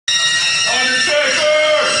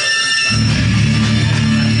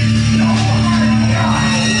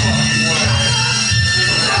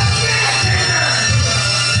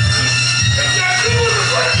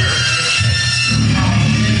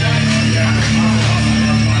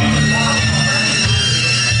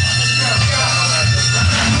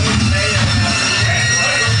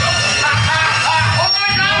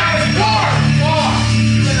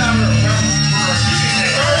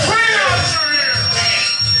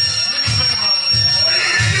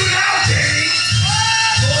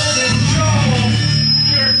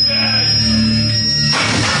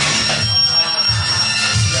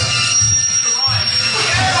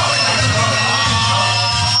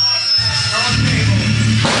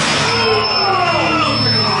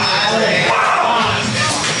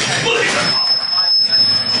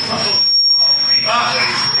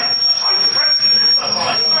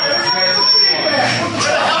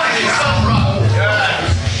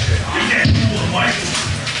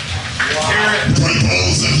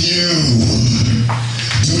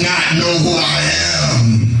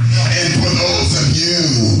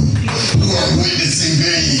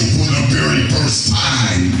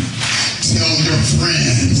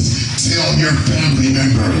friends, tell your family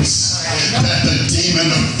members that the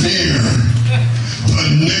demon of fear, the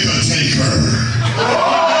nigga taker,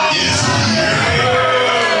 is here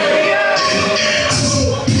in Xpw.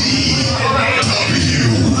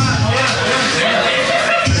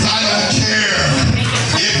 Because I don't care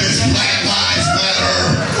if it's Black Lives Matter,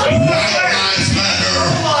 White Lives Matter,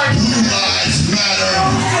 Blue Lives Matter.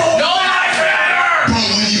 No lives matter! But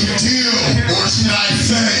when you deal, or should I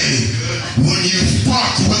say, when you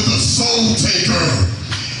fuck with the soul taker,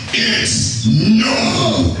 it's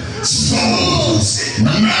no souls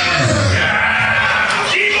matter.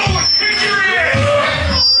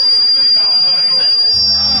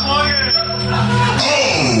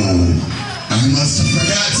 Oh, I must have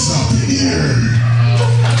forgot something here.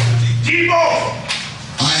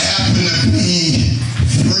 I happen to be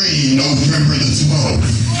free November the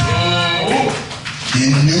 12th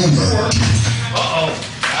in Newark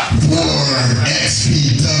for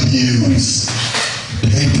Xpw's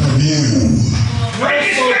pay-per-view.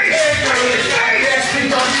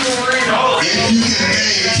 If you can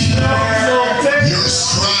make your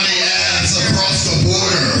scrawny ass across the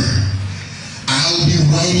border, I'll be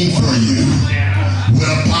waiting for you with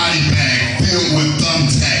a body bag filled with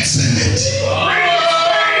thumbtacks in it.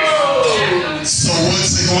 So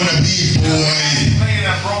what's it gonna be, boy?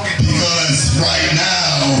 Because right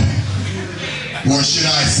now, or should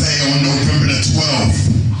I say on November the 12th,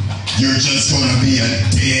 you're just gonna be a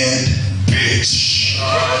dead bitch.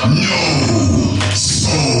 No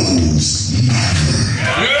souls matter.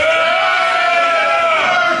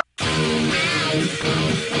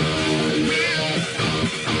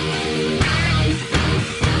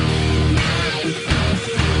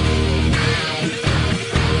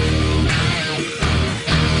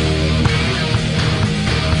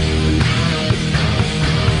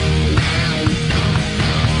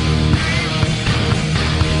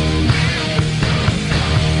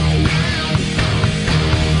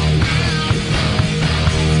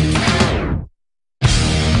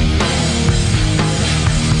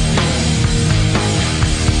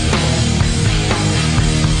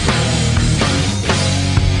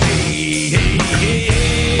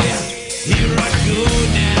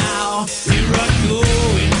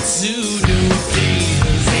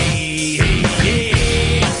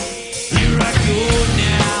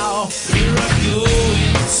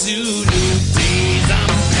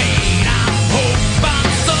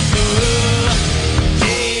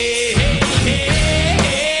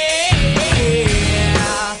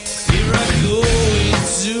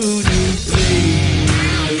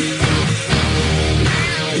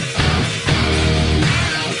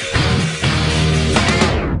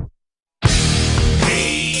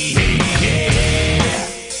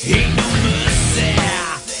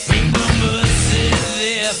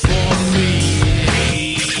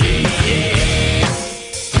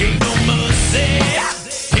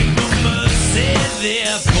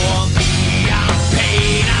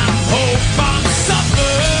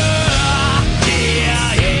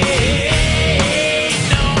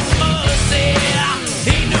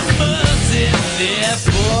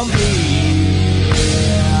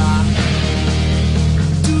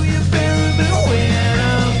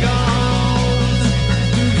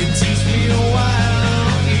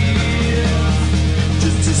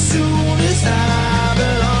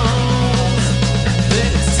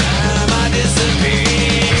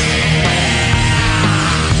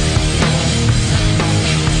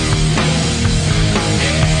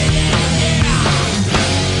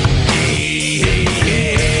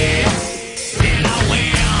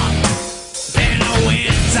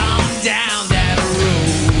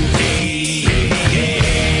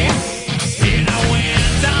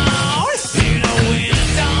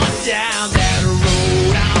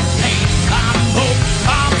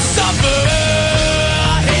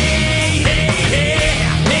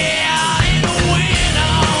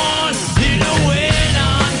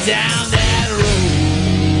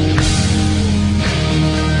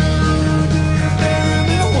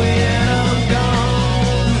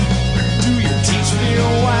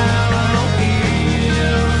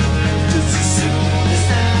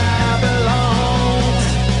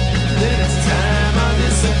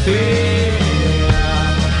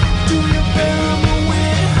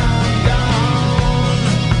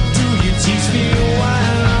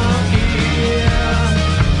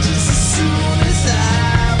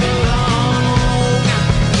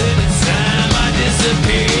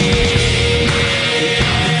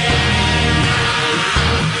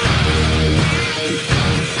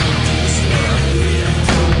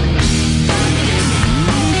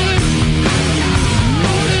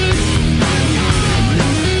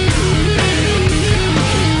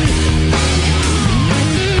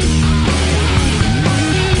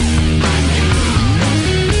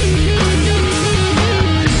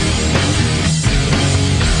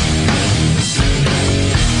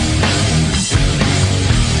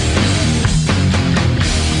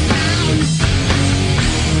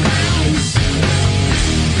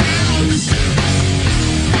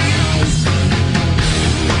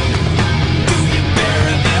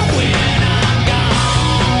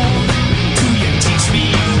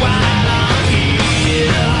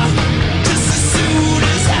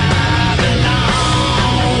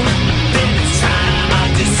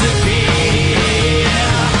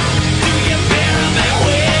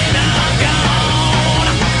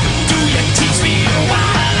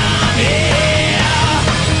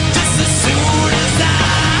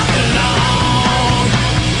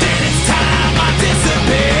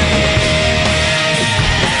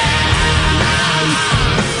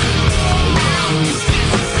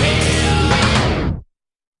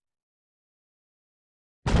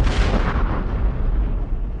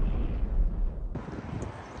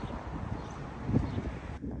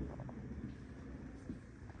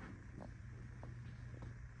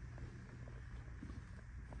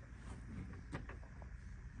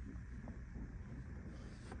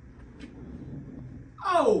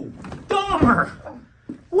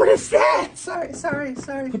 What is that? Sorry.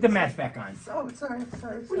 Put the mask back on. Oh, sorry.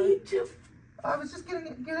 What do you do? I was just getting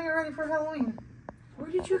it ready for Halloween. Where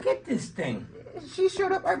did you get this thing? She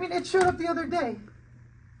showed up. I mean, it showed up the other day.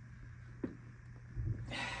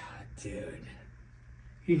 Dude,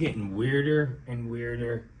 you're getting weirder and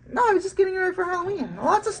weirder. No, I was just getting it ready for Halloween.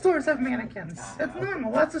 Lots of stores have mannequins. That's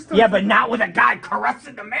normal. Lots of stores. Yeah, but not with a guy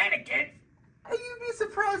caressing the mannequin. You'd be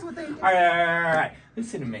surprised what they do. All right.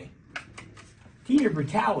 Listen to me. Teen of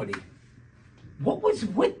Brutality. What was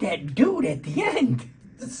with that dude at the end?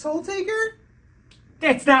 The Soul Taker?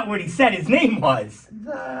 That's not what he said his name was.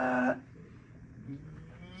 The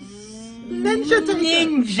Ninja Taker.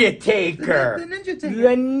 Ninja Taker. The Ninja Taker.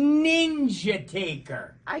 The Ninja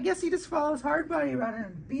Taker. I guess he just follows Hardbody around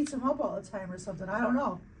and beats him up all the time or something. I don't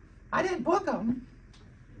know. I didn't book him.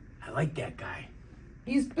 I like that guy.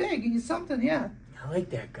 He's big. He's something, yeah. I like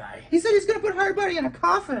that guy. He said he's going to put Hardbody in a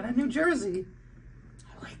coffin in New Jersey.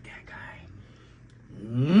 I like that guy.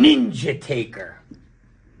 Ninja Taker.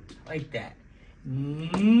 I like that.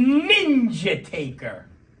 Ninja Taker.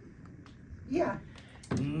 Yeah.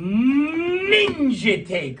 Ninja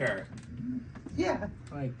Taker. Yeah.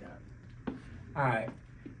 I like that. Alright.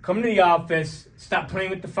 Come to the office. Stop playing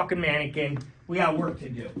with the fucking mannequin. We got work to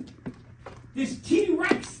do. This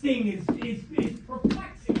T-Rex thing is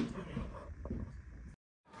perplexing to me.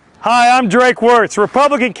 Hi, I'm Drake Wirtz,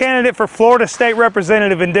 Republican candidate for Florida State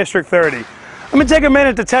Representative in District 30. I'm going to take a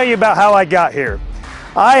minute to tell you about how I got here.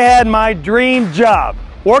 I had my dream job,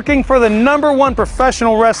 working for the #1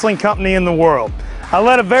 professional wrestling company in the world. I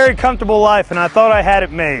led a very comfortable life and I thought I had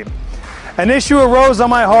it made. An issue arose on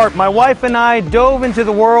my heart. My wife and I dove into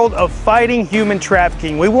the world of fighting human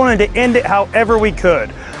trafficking. We wanted to end it however we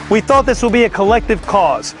could. We thought this would be a collective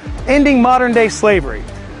cause, ending modern day slavery.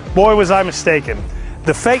 Boy, was I mistaken.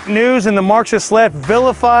 The fake news and the Marxist left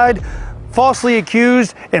vilified, falsely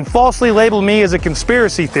accused, and falsely labeled me as a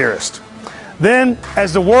conspiracy theorist. Then,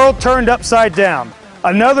 as the world turned upside down,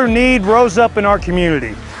 another need rose up in our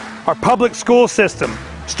community. Our public school system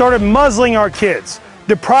started muzzling our kids,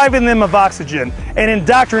 depriving them of oxygen, and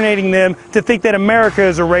indoctrinating them to think that America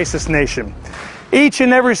is a racist nation. Each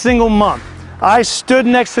and every single month, I stood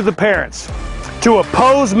next to the parents to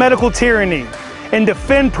oppose medical tyranny and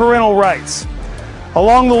defend parental rights.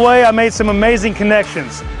 Along the way, I made some amazing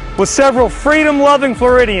connections with several freedom-loving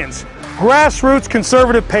Floridians, grassroots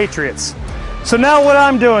conservative patriots. So now what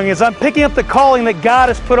I'm doing is I'm picking up the calling that God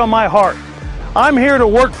has put on my heart. I'm here to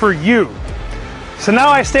work for you. So now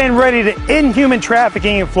I stand ready to end human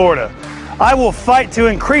trafficking in Florida. I will fight to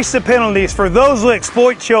increase the penalties for those who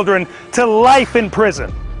exploit children to life in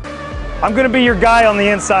prison. I'm going to be your guy on the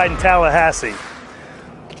inside in Tallahassee.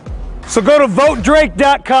 So go to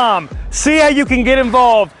votedrake.com, see how you can get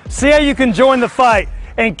involved, see how you can join the fight,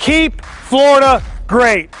 and keep Florida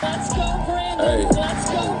great. Let's go, Brandon. Hey.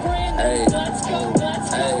 Let's go, Brandon. Hey. Let's go, let's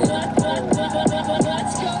go, Hey.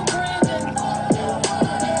 let's go, Brandon.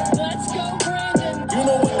 Let's go, Brandon. You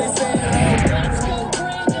know what they say. Let's go,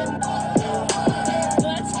 Brandon.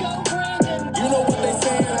 Let's go, Brandon. You know what they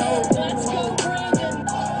say. Let's go, Brandon.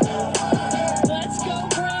 Let's go,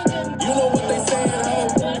 Brandon. You know what they say.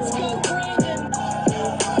 Let's go, Brandon.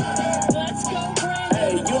 Let's go, Brandon.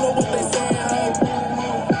 Hey, you know what they say.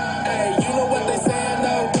 Hey, you know what they say.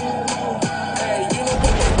 Hey, you know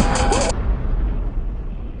what they.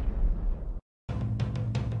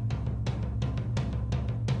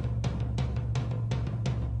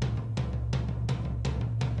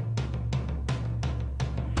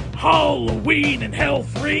 Halloween in Hell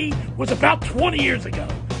 3 was about 20 years ago,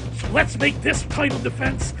 so let's make this title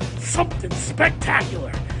defense something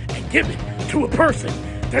spectacular and give it to a person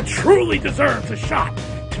that truly deserves a shot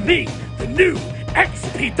to be the new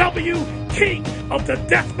Xpw King of the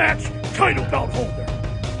Deathmatch title belt holder.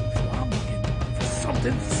 So I'm looking for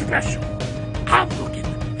something special. I'm looking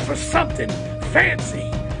for something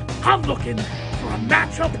fancy. I'm looking for a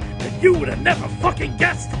matchup that you would have never fucking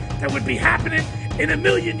guessed that would be happening in a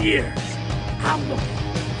million years. I'm looking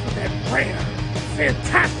for that rare,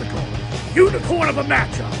 fantastical unicorn of a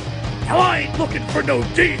matchup. Now I ain't looking for no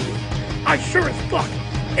deity. I sure as fuck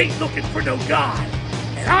ain't looking for no god.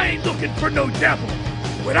 And I ain't looking for no devil.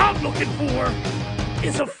 What I'm looking for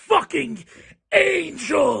is a fucking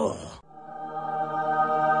angel.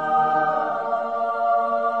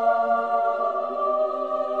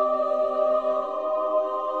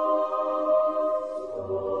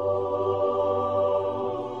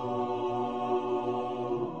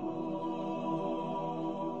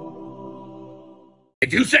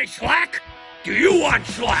 Did you say Shlak? Do you want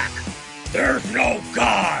Shlak? There's no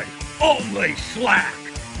God, only Shlak.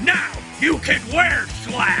 Now you can wear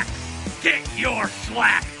Shlak. Get your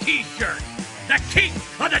Shlak t-shirt. The king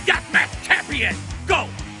of the Deathmatch champion. Go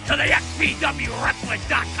to the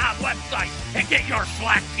XpwWrestling.com website and get your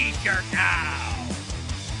Shlak t-shirt now.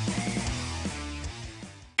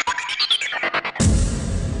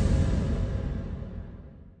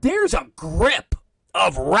 There's a grip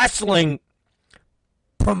of wrestling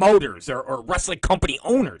promoters or wrestling company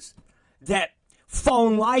owners that fall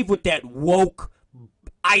in line with that woke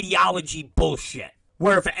ideology bullshit.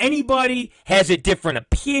 Where if anybody has a different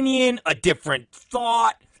opinion, a different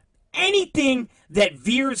thought, anything that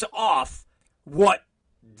veers off what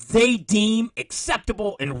they deem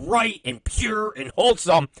acceptable and right and pure and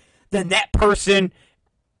wholesome, then that person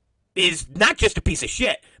is not just a piece of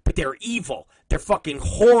shit, but they're evil. They're fucking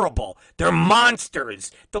horrible. They're monsters.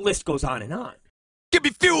 The list goes on and on. Give me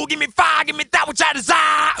fuel, give me fire, give me that which I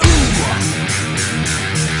desire. Ooh.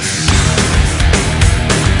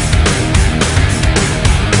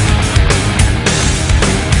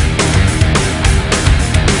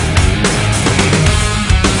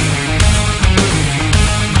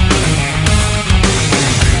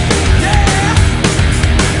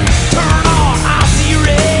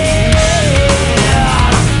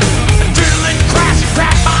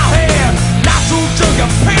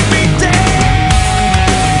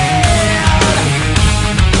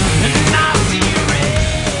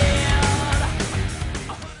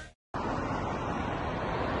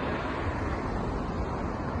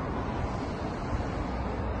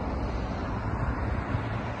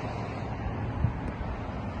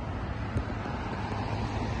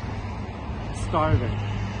 Starving.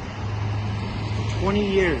 For 20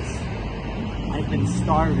 years, I've been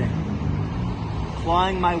starving.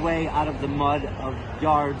 Clawing my way out of the mud of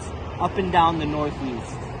yards up and down the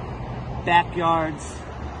Northeast. Backyards,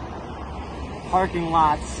 parking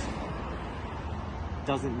lots,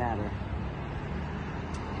 doesn't matter.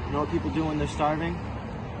 You know what people do when they're starving?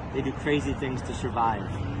 They do crazy things to survive.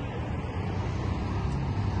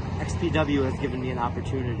 Xpw has given me an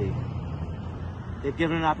opportunity. They've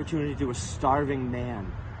given an opportunity to a starving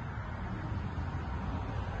man.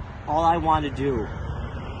 All I want to do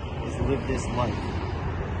is live this life.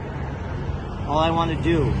 All I want to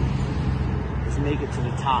do is make it to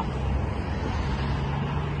the top.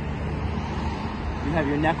 You have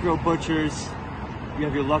your Necro Butchers, you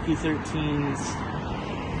have your Lucky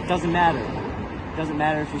 13s. It doesn't matter. It doesn't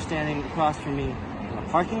matter if you're standing across from me in a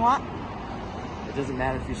parking lot. It doesn't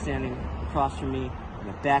matter if you're standing across from me in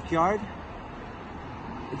a backyard.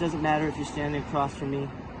 It doesn't matter if you're standing across from me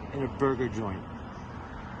in a burger joint.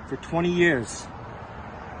 For 20 years,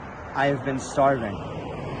 I have been starving.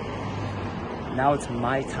 Now it's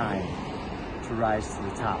my time to rise to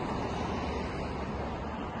the top.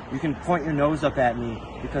 You can point your nose up at me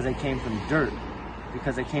because I came from dirt,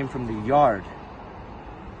 because I came from the yard.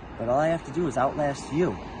 But all I have to do is outlast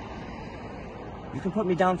you. You can put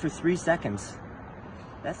me down for 3 seconds.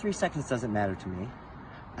 That 3 seconds doesn't matter to me.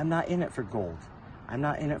 I'm not in it for gold. I'm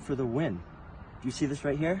not in it for the win. Do you see this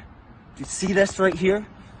right here? Do you see this right here?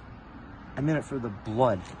 I'm in it for the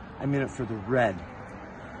blood. I'm in it for the red.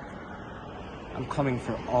 I'm coming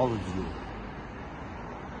for all of you.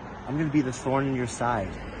 I'm gonna be the thorn in your side.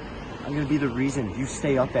 I'm gonna be the reason you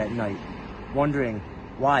stay up at night, wondering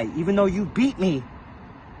why, even though you beat me,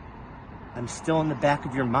 I'm still in the back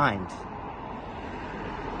of your mind.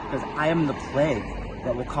 Because I am the plague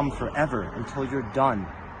that will come forever until you're done.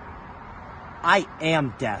 I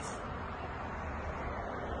am death.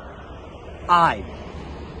 I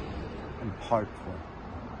am hardcore.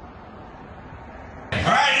 All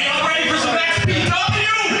right, y'all ready for some XPW?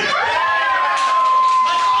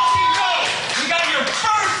 Let's fucking go. We got your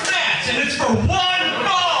first match, and it's for one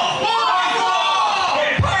fall. One fall.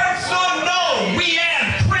 And first unknown, we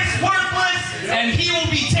have Krist Worthless, and he will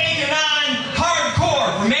be taking on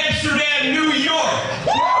Hardcore from Amsterdam, New York.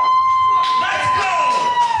 Let's go.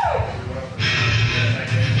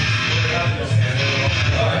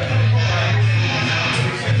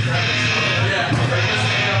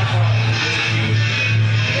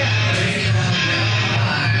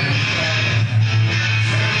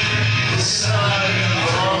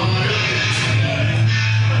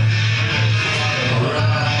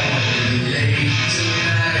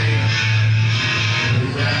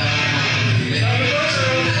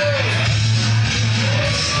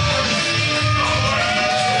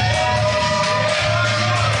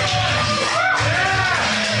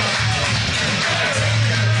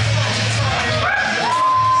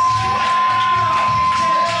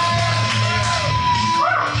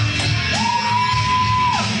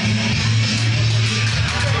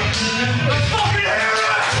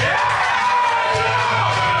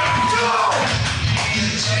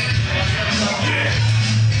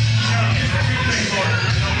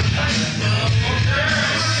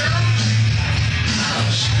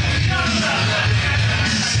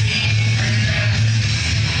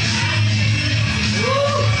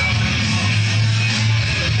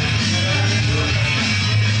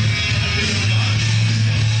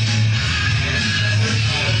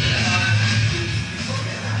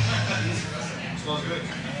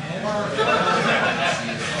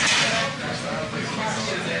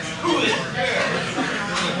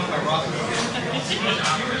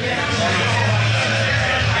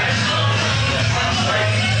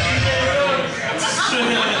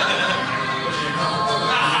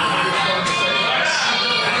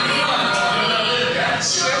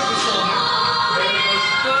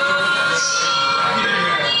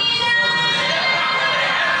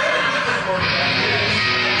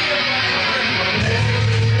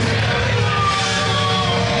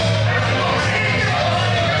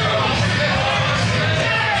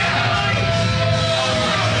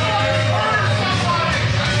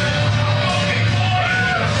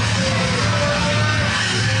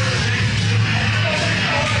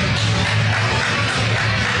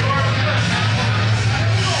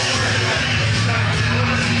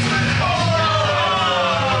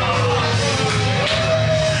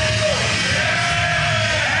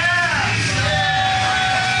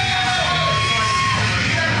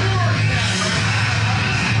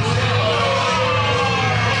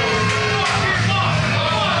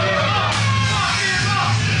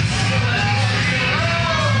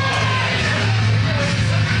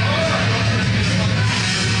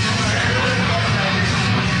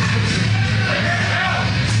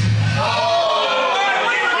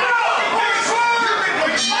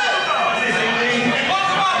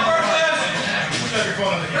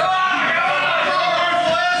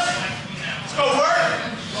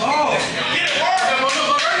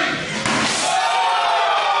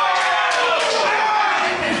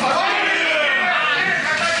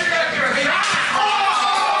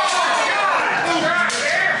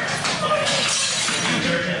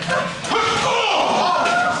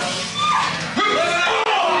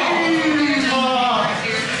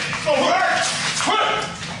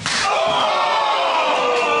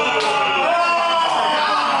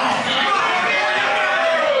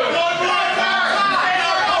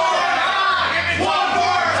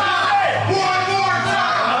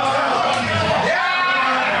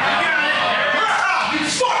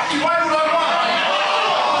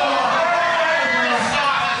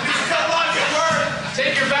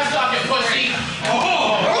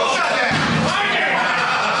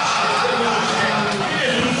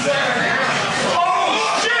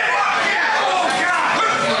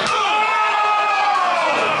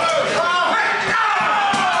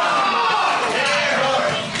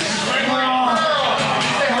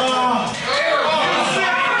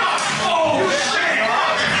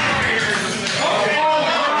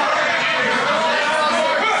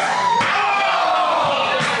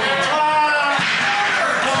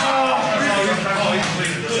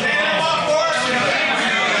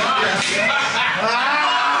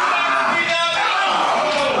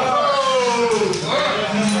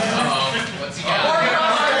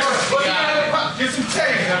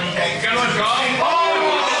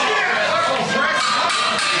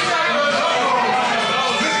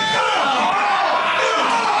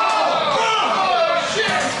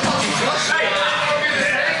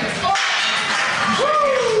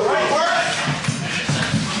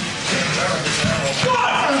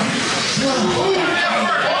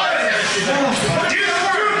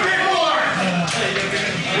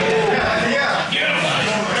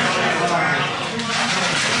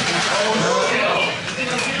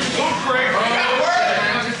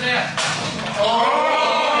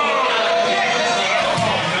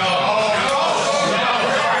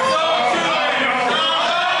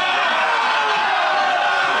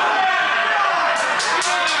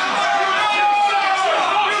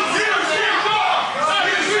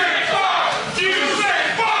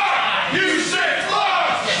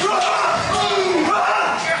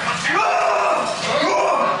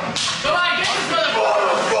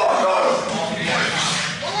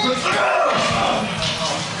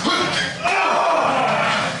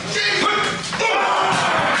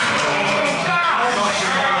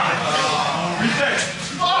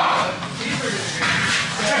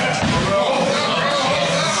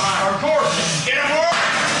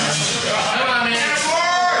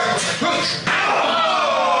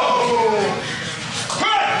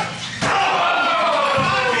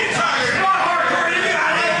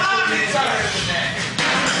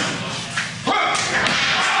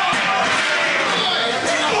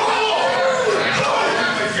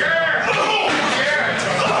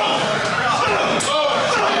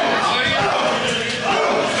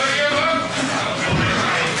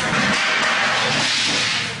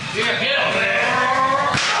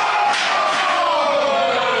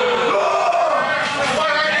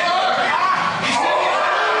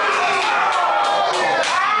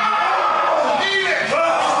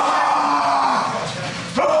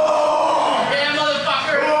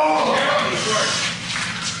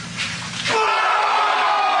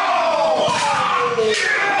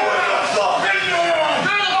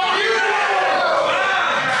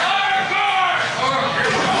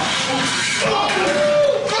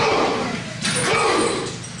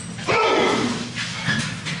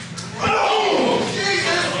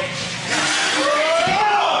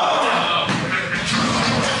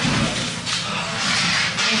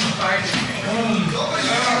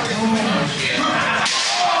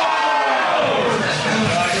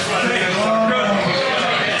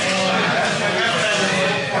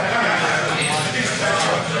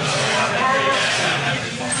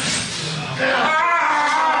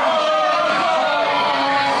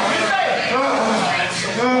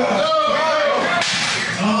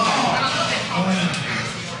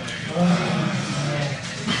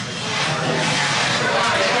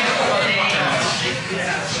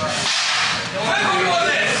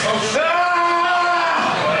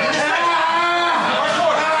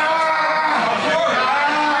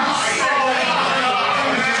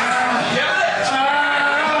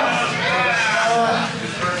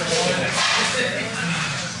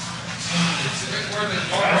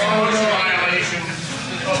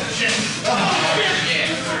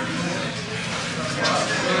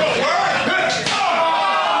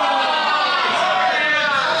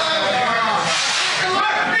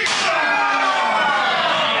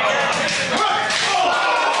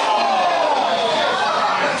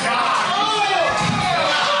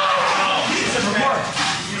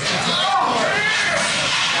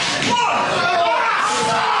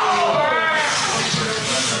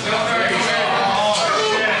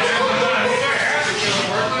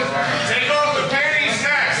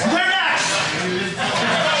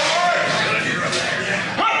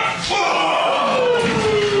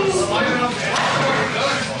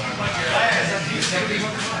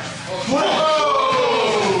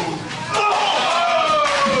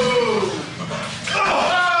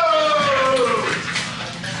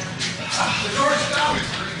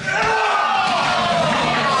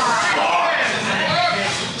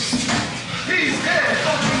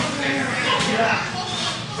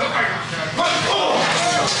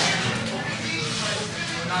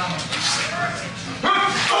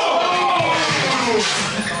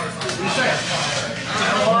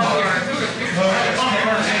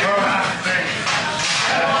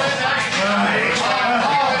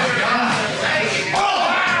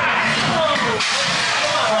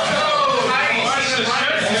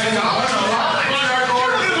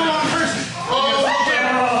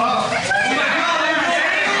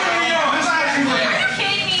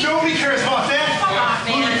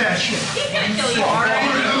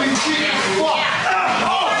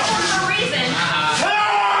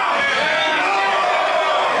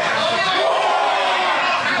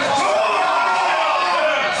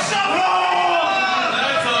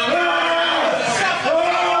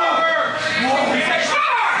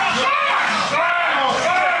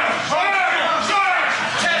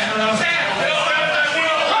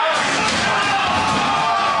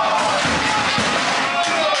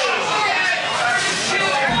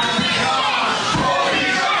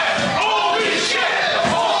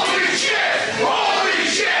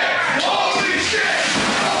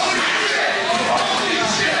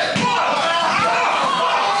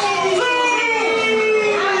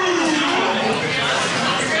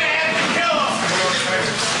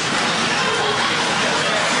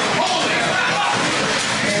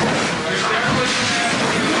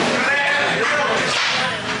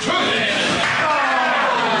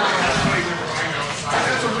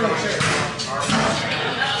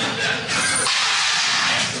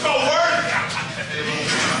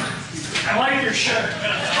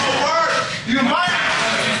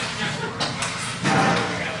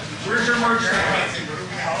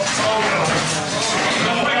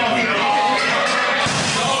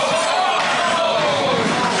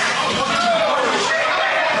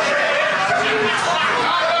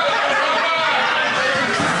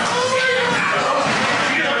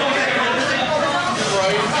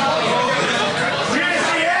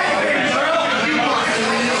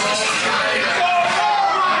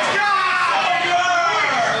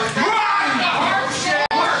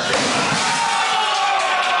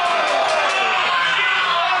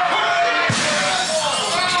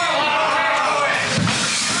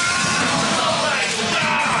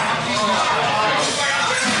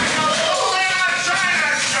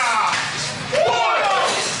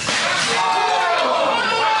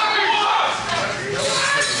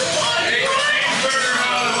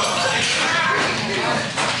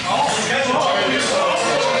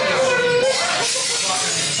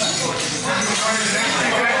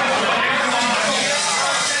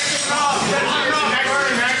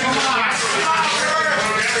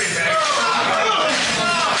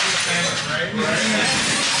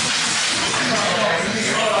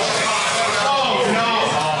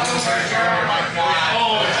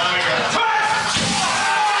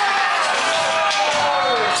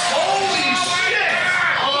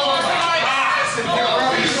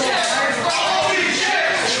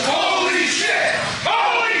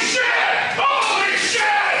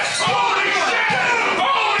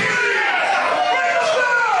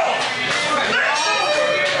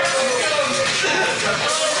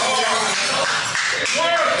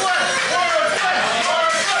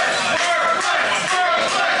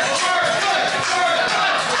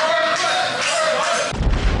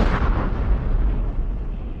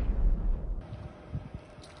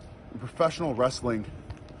 professional wrestling,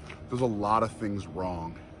 there's a lot of things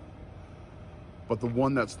wrong. But the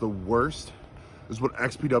one that's the worst is what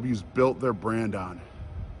XPW's built their brand on.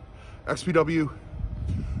 XPW,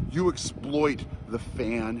 you exploit the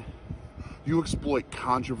fan, you exploit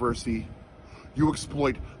controversy, you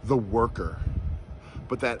exploit the worker.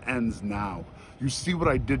 But that ends now. You see what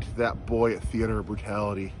I did to that boy at Theater of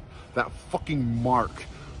Brutality, that fucking mark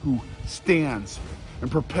who stands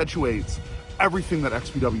and perpetuates everything that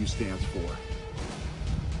XPW stands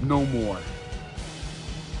for. No more.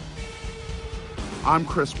 I'm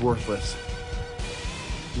Krist Worthless.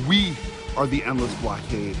 We are the Endless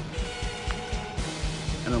Blockade.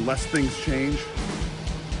 And unless things change,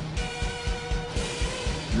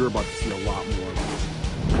 you're about to see a lot more of this.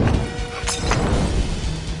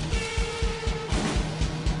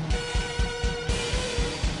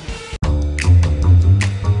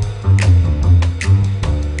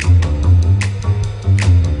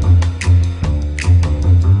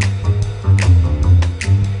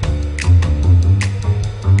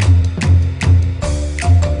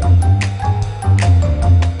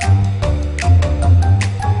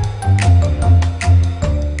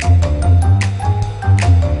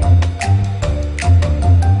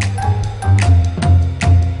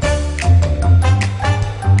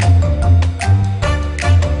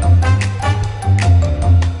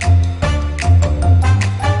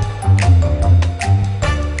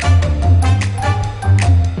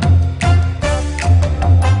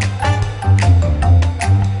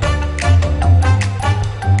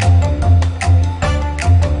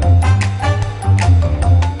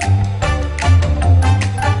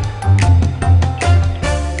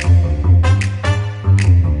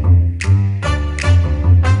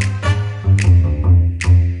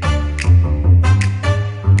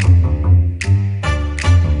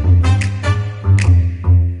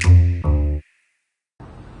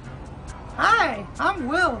 Hi, I'm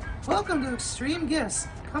Will. Welcome to Extreme Gifts.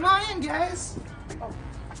 Come on in, guys. Oh.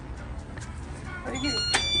 Right here.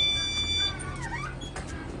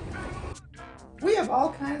 We have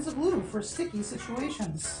all kinds of lube for sticky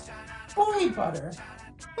situations. Boy butter.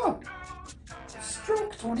 Huh.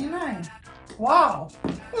 Stroke 29. Wow.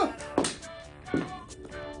 Huh.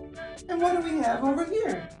 And what do we have over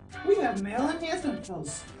here? We have male enhancement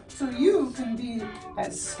pills. So you can be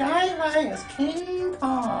as sky high as King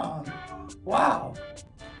Kong. Wow.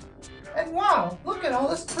 And wow, look at all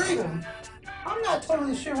this freedom. I'm not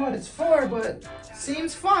totally sure what it's for, but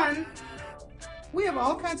seems fun. We have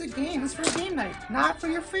all kinds of games for game night. Not for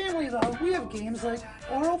your family though. We have games like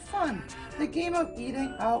Oral Fun, the game of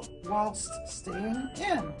eating out whilst staying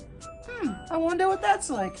in. I wonder what that's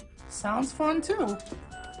like. Sounds fun too.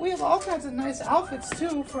 We have all kinds of nice outfits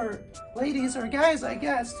too for ladies or guys, I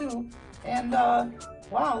guess, too. And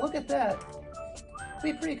wow, look at that.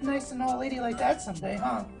 Be pretty nice to know a lady like that someday,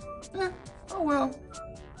 huh? Oh well.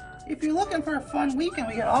 If you're looking for a fun weekend,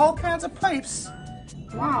 we got all kinds of pipes.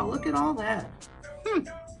 Wow, look at all that.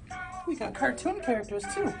 We got cartoon characters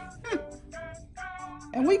too.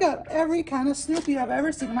 And we got every kind of Snoopy I've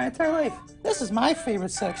ever seen in my entire life. This is my favorite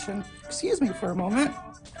section. Excuse me for a moment.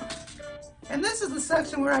 And this is the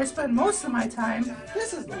section where I spend most of my time.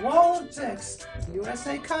 This is the wall of dicks.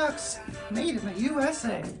 USA cocks, made in the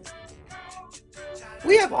USA.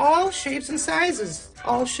 We have all shapes and sizes,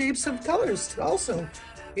 all shapes of colors also.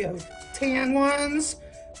 We have tan ones,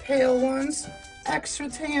 pale ones, extra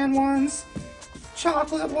tan ones,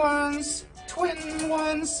 chocolate ones, twin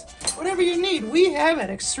ones, whatever you need, we have at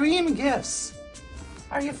Extreme Gifts.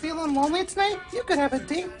 Are you feeling lonely tonight? You could have a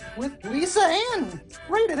date with Lisa Ann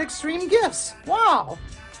right at Extreme Gifts. Wow.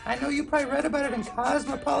 I know you probably read about it in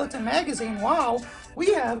Cosmopolitan magazine. Wow.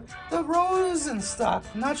 We have the rose in stock.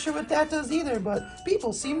 I'm not sure what that does either, but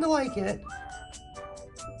people seem to like it.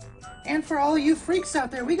 And for all you freaks out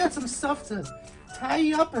there, we got some stuff to tie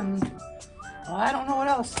you up and I don't know what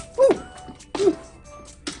else. Woo! Woo!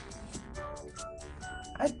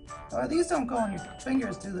 These don't go on your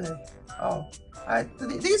fingers, do they? Oh.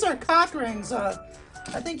 These are cock rings. I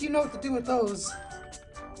think you know what to do with those.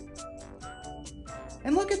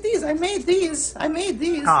 And look at these. I made these.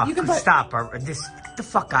 Oh, you can stop. Get the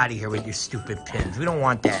fuck out of here with your stupid pins. We don't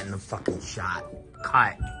want that in the fucking shot.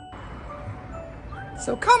 Cut.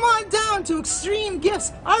 So come on down to Extreme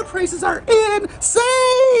Gifts. Our prices are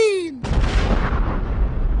insane!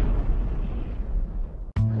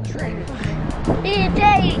 Training.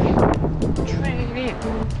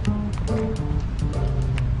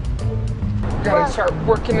 We gotta start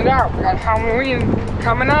working it out. We got Halloween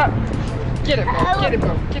coming up. Get it, Bo. Get it,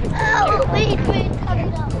 Bo. Get it, Bo. Oh, wait,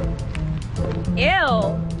 coming up.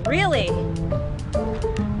 Ew, really?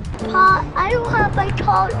 Pa, I don't have my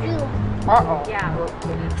tall shoes. Uh-oh. Yeah.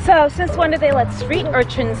 So, since when did they let street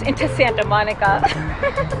urchins into Santa Monica?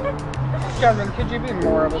 Jasmin, could you be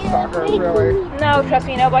more of a stalker, really? No, trust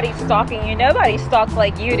me, nobody's stalking you. Nobody stalks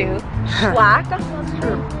like you do. Shlak? It's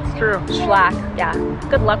true. It's true. Shlak, yeah.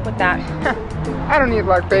 Good luck with that. I don't need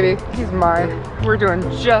luck, baby. He's mine. We're doing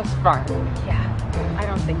just fine. Yeah, I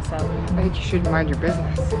don't think so. I think you should mind your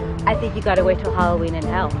business. I think you gotta wait till Halloween in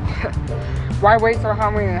hell. Why wait till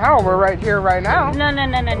Halloween in hell? We're right here, right now. No.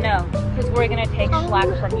 Because we're gonna take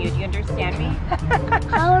Shlak from you. Do you understand me?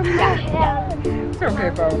 Hold my hand. It's okay,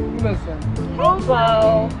 Bo. Listen. Hey,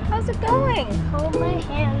 Bo. How's it going? Hold my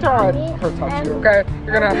hand. Don't let her touch you, okay?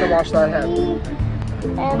 You're gonna have to wash that head.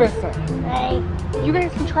 Listen. You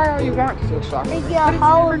guys can try all you want to take Shlak. If you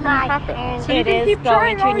hold my hand. It is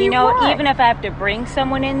going to. You know, even if I have to bring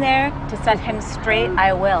someone in there to set him straight,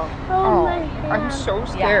 I will. Oh, I'm so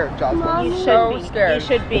scared, Jasmin. You should so be. scared. You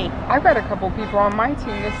should be. I've got a couple people on my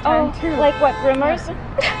team this time, too. Like what, groomers?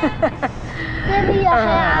 Give me your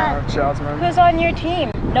hand. Oh, Jasmin. Who's on your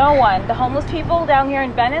team? No one. The homeless people down here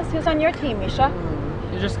in Venice? Who's on your team, Misha?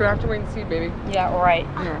 You're just gonna have to wait and see, baby. Yeah, right.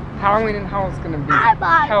 Halloween in hell is gonna be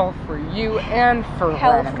hell for you and for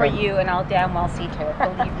Hell Veronica. for you, and I'll damn well see to it,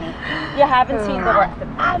 believe me. You haven't seen the rest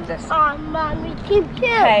of this. On mommy team too.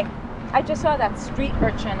 Hey, I just saw that street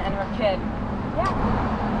urchin and her kid. Yeah.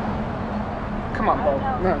 Come on, Bo.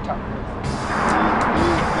 No, talk.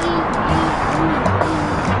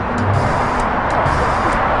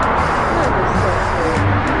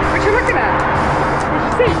 What you looking at? What'd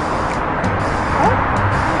you see? Huh?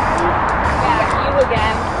 Yeah, you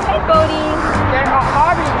again. Hey, Bodie. Get a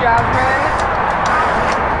hobby, Jasmin.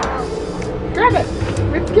 Grab it.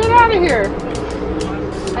 Let's get out of here.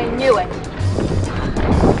 I knew it.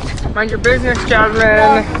 Mind your business, Jasmin.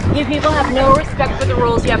 Well, you people have no respect for the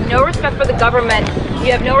rules. You have no respect for the government.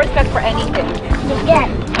 You have no respect for anything. Again.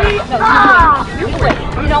 You wait.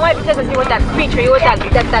 You know why? Because you're with that creature. You're with that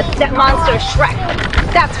monster Shrek.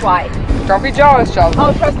 That's why. Don't be jealous, Jasmin.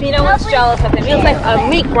 Oh, trust me, no one's jealous of him. He looks like a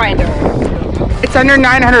meat grinder. It's under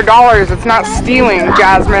 $900. It's not stealing,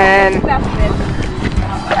 Jasmin.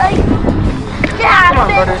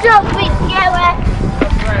 Jasmin, don't be jealous.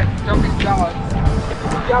 Right. Don't be jealous.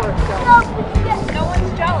 Jealous, jealous. No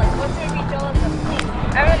one's jealous. What's there to be jealous of? Please.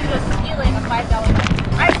 I would just stealing a $5 bill.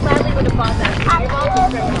 I gladly would have bought that. Your mom's a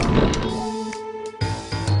criminal.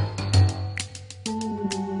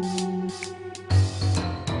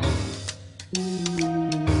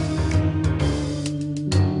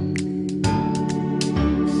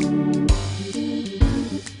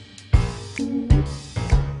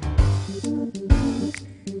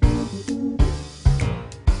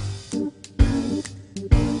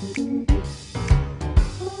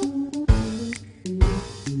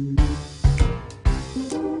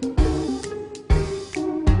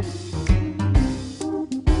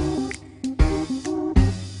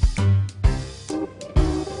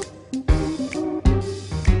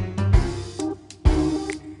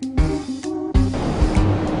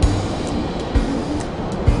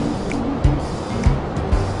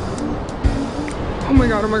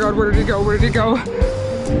 Oh my god, where did he go? Where did he go?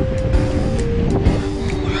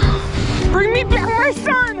 Bring me back my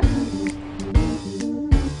son!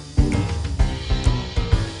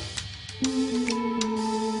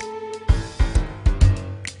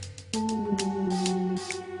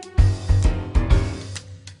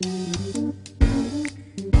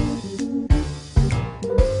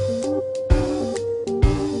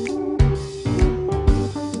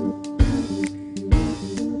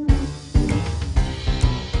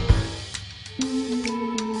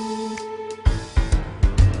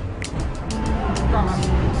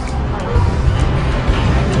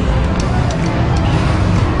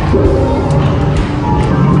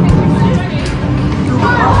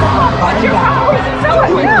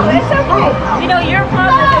 You know, your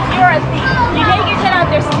problem is you're a thief. You take your kid out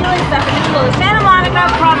there stealing stuff in the middle of Santa Monica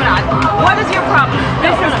Promenade. What is your problem?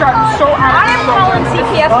 This has gotten so out I am calling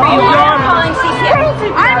CPS for you. I am calling CPS.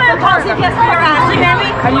 I'm going to call CPS for your ass. You hear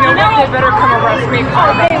me? And you know what? They better come arrest me.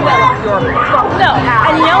 Oh, they will. No.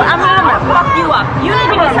 And you know, I'm going to fuck you up. You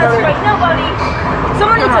need to be set straight. Nobody.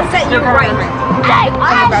 Someone needs to set you right. Hey,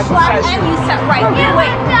 I'm Shlak and you set right.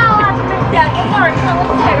 Wait. Yeah, it's alright.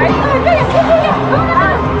 Let's say right.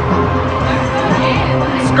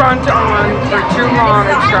 Scrunt on for too long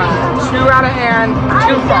and scrunt. Too out of hand,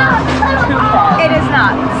 too far. Too far. It is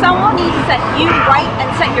not. Someone needs to set you right and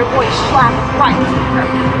set your boy Shlak right.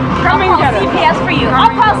 Come and get it. CPS for you.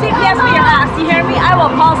 I'll call CPS for your ass. You hear me? I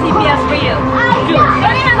will call CPS for you. Dude,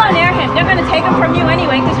 they're even gonna air him. They're gonna take him from you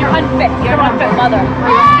anyway. because you're unfit. You're an unfit mother.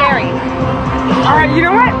 You're scary. All right, you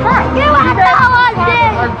know what? Come on. You want to go on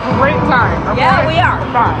this? A great time. Okay? Yeah, we are.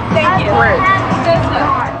 Fine. Thank you. Great. That's good.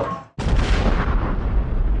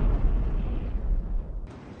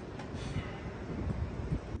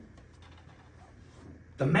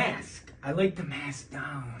 The mask. I like the mask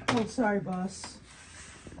down. Oh, sorry, boss.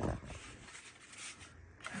 I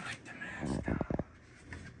like the mask down.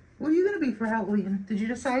 What are you gonna be for Halloween? Did you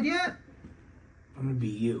decide yet? I'm gonna be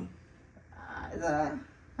you. How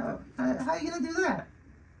are you gonna do that?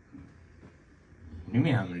 What do you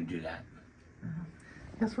mean I'm gonna do that?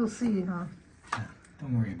 Guess we'll see, huh?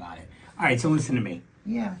 Don't worry about it. All right, so listen to me.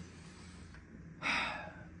 Yeah.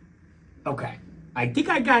 Okay. I think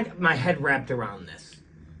I got my head wrapped around this.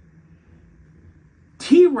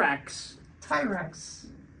 T-Rex. Tyrex.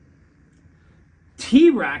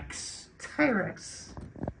 T-Rex. Tyrex.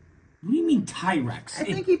 What do you mean Tyrex? I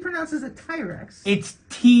think he pronounces it Tyrex. It's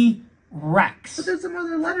T-Rex. But there's some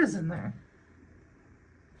other letters in there.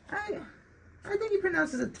 I think he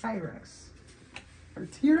pronounces it Tyrex. Or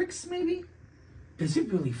T-Rex, maybe? Does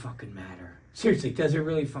it really fucking matter? Seriously, does it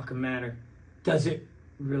really fucking matter? Does it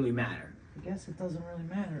really matter? I guess it doesn't really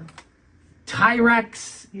matter.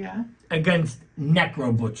 Tyrex Yeah. against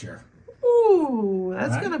Necro Butcher. Ooh,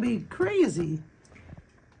 that's Right. gonna be crazy.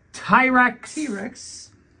 Tyrex. T-Rex.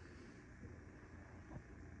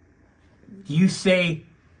 You say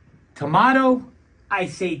tomato, I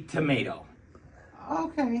say tomato.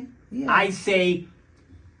 Okay. Yeah. I say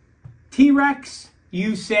T-Rex,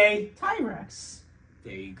 you say... Tyrex.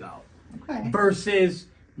 There you go. Okay. Versus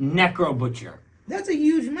Necro Butcher. That's a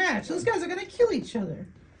huge match. Those guys are gonna kill each other.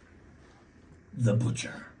 The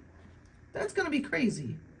Butcher. That's gonna be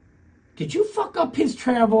crazy. Did you fuck up his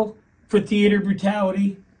travel for theater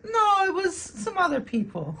brutality? No, it was some other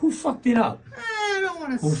people. Who fucked it up? I don't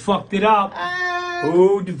want to. Who fucked it up?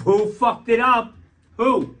 Who fucked it up?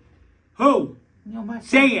 Who? You know, my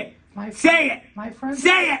Say it. Say it. My friends.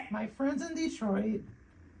 Say it. My friends in Detroit.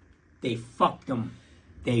 They fucked them.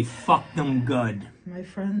 They fucked them good. My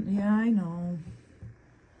friend. Yeah, I know.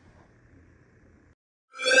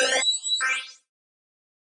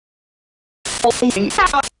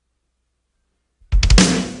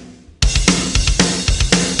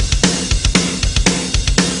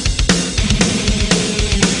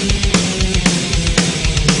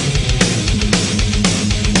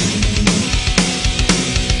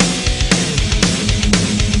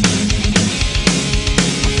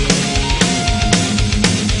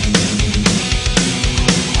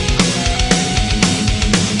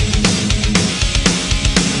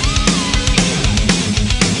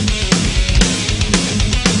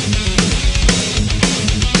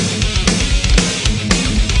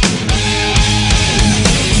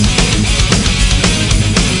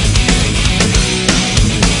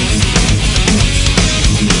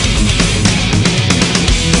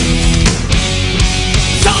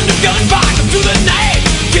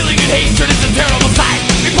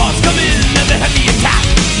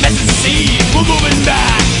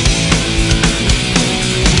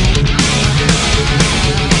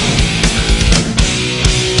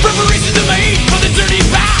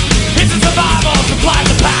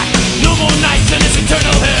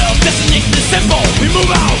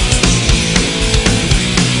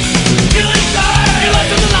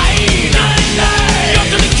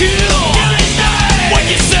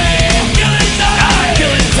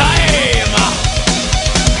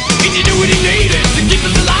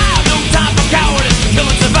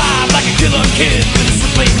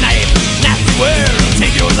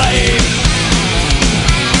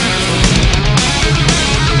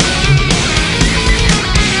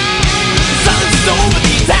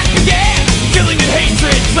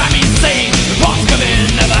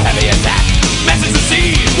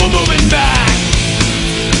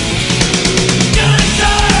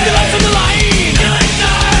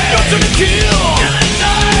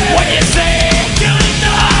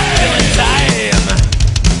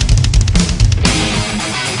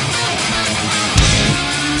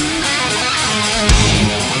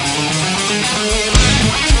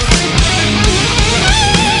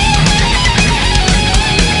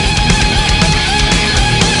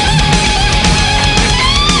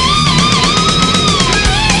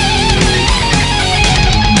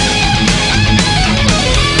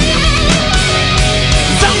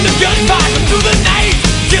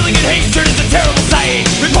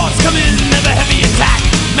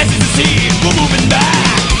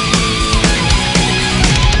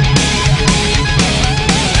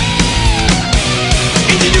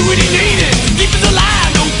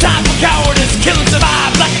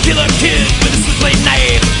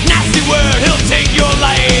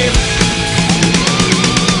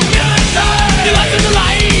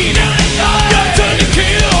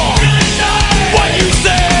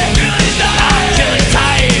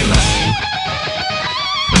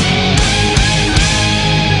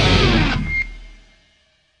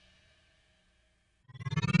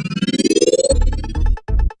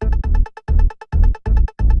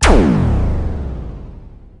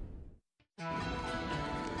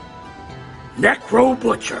 Necro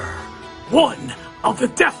Butcher, one of the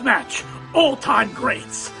Deathmatch all-time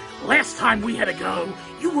greats. Last time we had a go,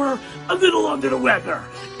 you were a little under the weather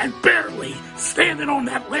and barely standing on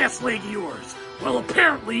that last leg of yours. Well,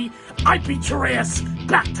 apparently, I beat your ass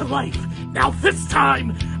back to life. Now this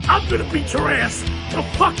time, I'm gonna beat your ass to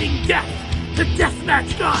fucking death. The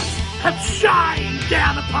Deathmatch gods have shined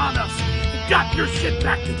down upon us and got your shit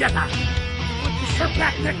back together. You want this shirt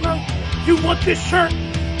back, Necro? You want this shirt?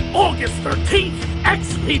 August 13th,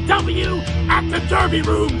 Xpw at the Derby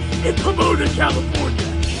Room in Pomona, California.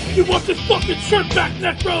 You want this fucking shirt back,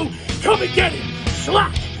 Necro? Come and get it.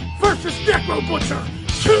 Shlak versus Necro Butcher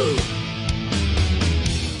 2.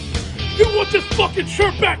 You want this fucking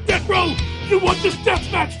shirt back, Necro? You want this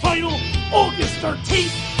Deathmatch title? August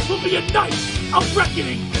 13th will be a night of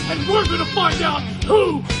reckoning, and we're gonna find out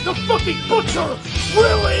who the fucking Butcher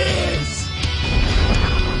really is!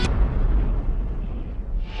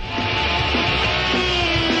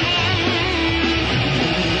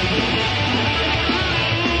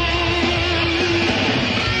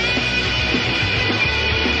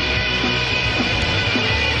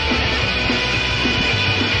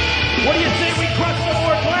 What do you say we crush some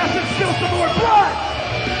more glass and spill some more blood?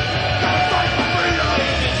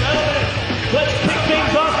 Ladies and gentlemen, let's pick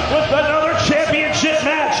things up with another championship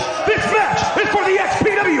match. This match is for the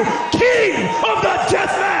Xpw King of the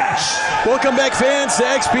Deathmatch. Welcome back, fans, to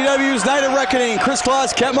Xpw's Night of Reckoning. Chris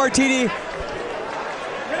Claus, Cat Martini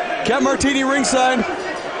ringside,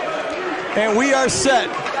 and we are set.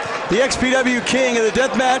 The Xpw King of the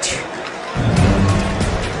Deathmatch.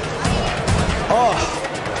 Oh.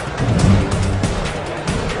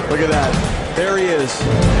 Look at that. There he is.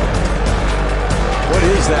 What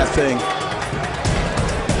is that thing?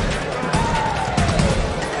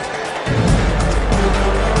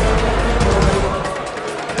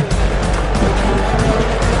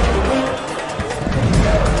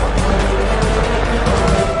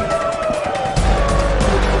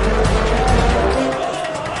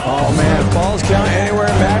 Oh man, Falls Count Anywhere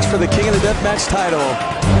match for the King of the Deathmatch title.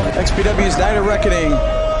 Xpw's Night of Reckoning.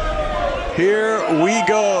 Here we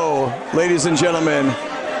go, ladies and gentlemen.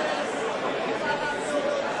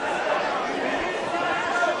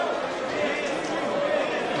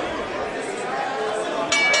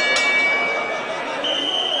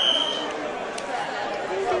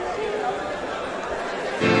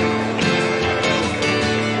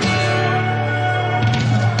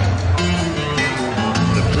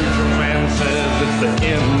 The preacher man says it's the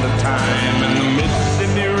end of time, and the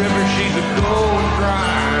Mississippi River, she's a going dry.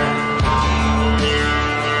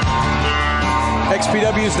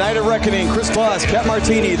 Xpw's Night of Reckoning, Chris Claus, Cat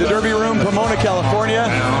Martini, the Derby Room, Pomona, California.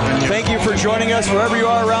 Thank you for joining us wherever you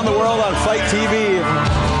are around the world on Fight TV.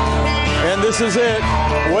 And this is it.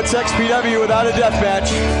 What's Xpw without a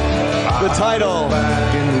deathmatch? The title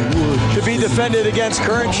to be defended against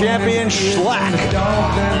current champion Shlak,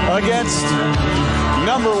 against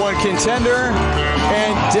 #1 contender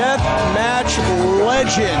and deathmatch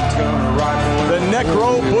legend, the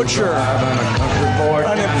Necro Butcher.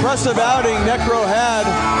 An impressive outing Necro had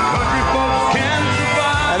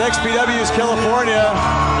at Xpw's California.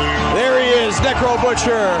 There he is, Necro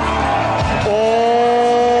Butcher.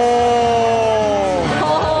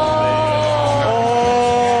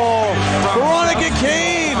 Veronica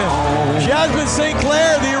Kane, Jasmin St,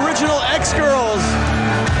 the original X-Girls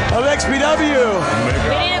of Xpw. We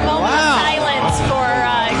need a moment of silence for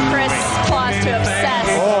Chris Claus to obsess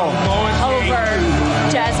over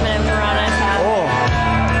Jasmin and Veronica.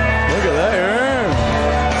 Look at that, yeah.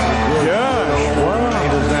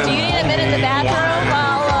 Wow. Do you need a minute in the bathroom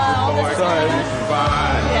while all this is going on?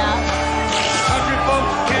 Yeah.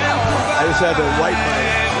 I just had to wipe my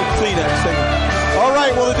Kleenex thing. All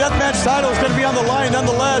right, well, the deathmatch title is going to be on the line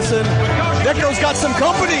nonetheless, and Necro's got some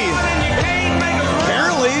company.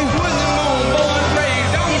 Apparently. You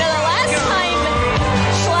know, the last time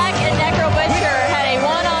Shlak and Necro Butcher had a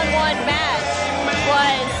one-on-one match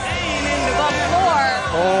was before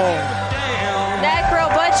Necro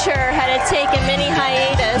Butcher had to take a mini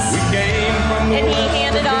hiatus, and he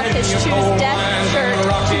handed off his Choose Death shirt to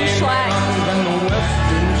Shlak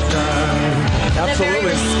in a very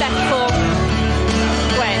respectful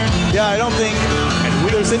way. Yeah, I don't think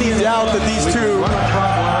there's any doubt that these two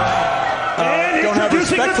don't have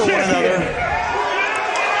respect for one another.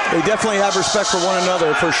 They definitely have respect for one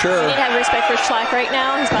another, for sure. You need to have respect for Shlak right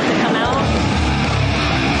now. He's about to come out.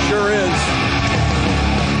 Sure is.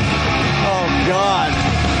 Oh, God.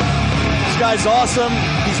 This guy's awesome.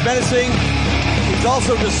 He's menacing. He's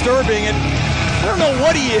also disturbing, and I don't know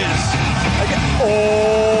what he is.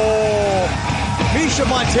 Misha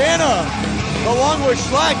Montana. along with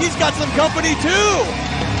Shlak. He's got some company too.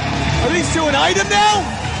 Are these two an item now?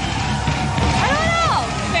 I don't know.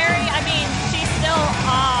 She's still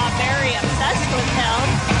very obsessed with him.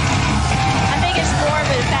 I think it's more of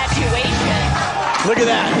an infatuation. Look at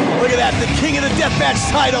that. Look at that. The king of the Deathmatch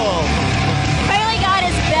title. Finally got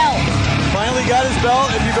his belt. Finally got his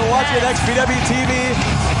belt. If you've been watching Xpw Tv,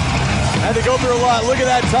 I had to go through a lot. Look at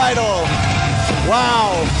that title.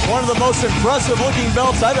 Wow. One of the most impressive looking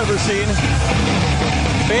belts I've ever seen.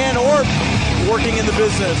 Fan or working in the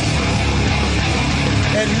business.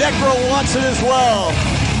 And Necro wants it as well.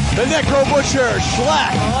 The Necro Butcher,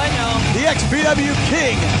 Shlak. Oh, I know. The Xpw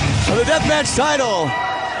king of the Deathmatch title.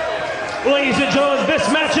 Ladies and gentlemen, this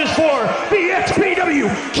match is for the Xpw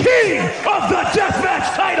King of the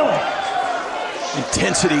Deathmatch title.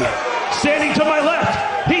 Intensity. Standing to my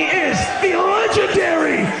left, he is the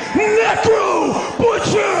legendary Necro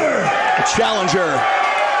Butcher. The challenger.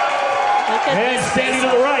 And standing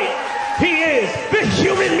to the right, he is the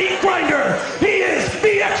human meat grinder. He is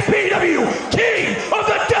the Xpw King of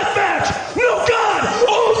the Deathmatch. No God,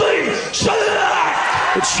 only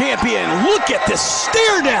Shlak. The champion. Look at this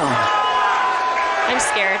stare down. I'm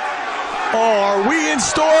scared. Oh, are we in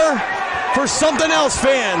store for something else,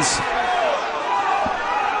 fans?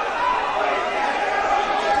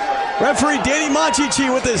 Referee Danny Machichi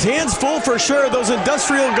with his hands full for sure. Those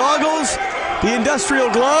industrial goggles, the industrial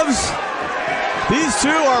gloves. These two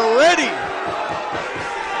are ready.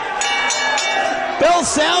 Bell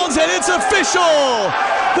sounds and it's official.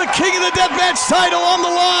 The King of the Deathmatch title on the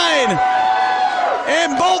line.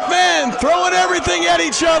 And both men throwing everything at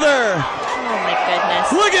each other. Oh my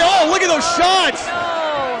goodness. Look at those shots.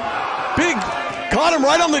 No. Big, caught him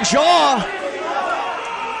right on the jaw.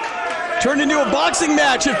 Turned into a boxing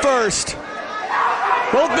match at first.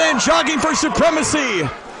 Both men jogging for supremacy.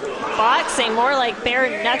 Boxing, more like bare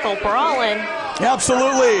knuckle brawling.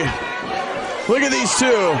 Absolutely. Look at these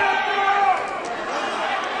two.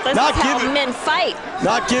 This is how men fight.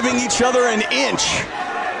 Not giving each other an inch.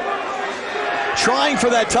 Trying for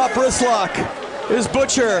that top wrist lock is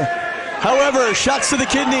Butcher. However, shots to the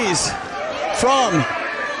kidneys from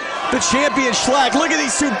the champion Shlak. Look at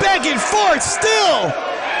these two back and forth still.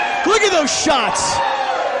 Look at those shots.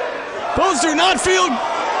 Those do not feel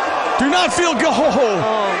good.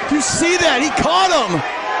 Oh. You see that? He caught him.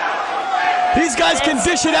 These guys can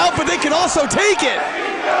dish it out, but they can also take it.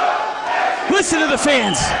 Listen to the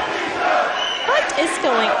fans. What is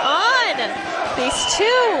going on? These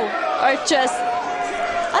two are just,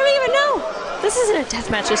 I don't even know. This isn't a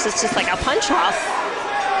death match. This is just like a punch-off.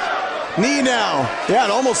 Knee now. Yeah,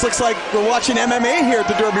 it almost looks like we're watching MMA here at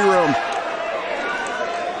the Derby Room.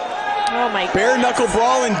 Oh my god. Bare knuckle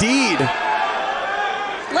brawl indeed.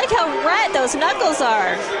 Look how red those knuckles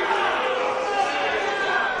are.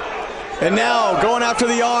 And now going after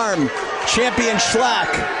the arm, champion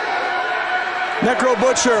Shlak. Necro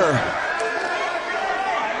Butcher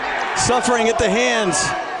suffering at the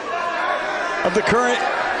hands of the current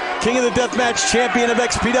King of the Deathmatch champion of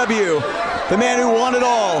XPW, the man who won it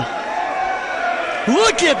all.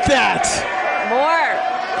 Look at that! More.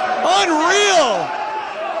 Unreal!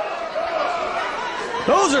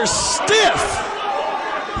 Those are stiff!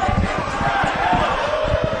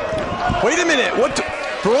 Wait a minute,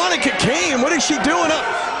 Veronica Kane, what is she doing up?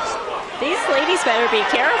 These ladies better be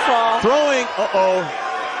careful. Throwing,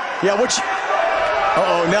 Yeah,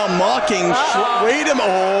 now mocking. Wait a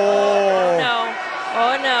minute, No.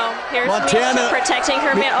 Oh no. Here's Montana Misha protecting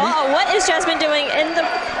her man. What is Jasmin doing in the,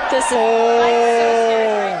 this is, I'm so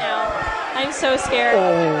scared right now. I'm so scared.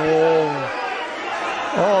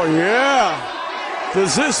 Oh yeah.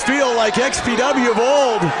 Does this feel like XPW of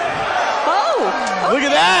old? Oh. Look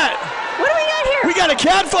at that. What do we got here? We got a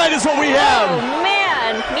cat fight is what we have. Oh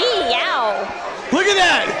man, meow. Look at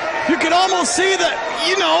that. You can almost see that,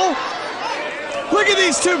 look at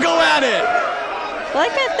these two go at it.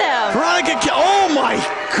 Look at them. Veronica, oh my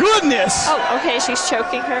goodness. Oh, okay, she's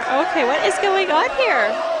choking her. Okay, what is going on here?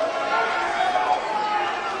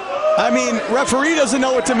 I mean, referee doesn't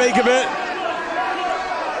know what to make of it.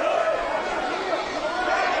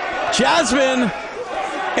 Jasmin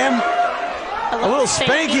and a little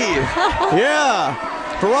spanky. Yeah.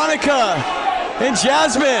 Veronica and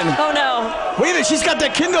Jasmin. Oh no. Wait a minute, she's got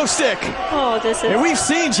that kendo stick. Oh, this is. And we've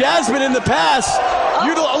seen Jasmin in the past.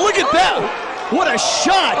 Look at that. What a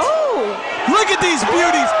shot. Oh. Look at these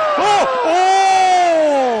beauties.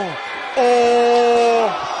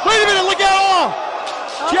 Wait a minute, look out.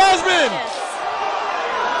 Jasmin.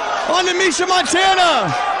 On to Misha Montana.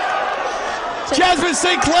 Jasmin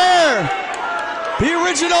St. Clair. The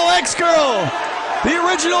original X-Girl. The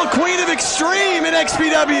original Queen of Extreme in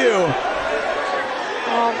XPW.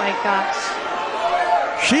 Oh my gosh.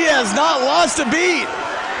 She has not lost a beat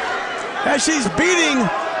as she's beating.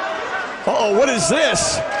 Uh-oh, what is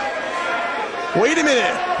this? Wait a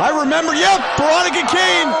minute. I remember, yep, Veronica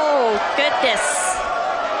Kane. Oh, goodness.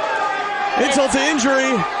 Insult to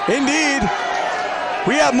injury, indeed.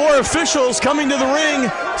 We have more officials coming to the ring.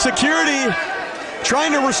 Security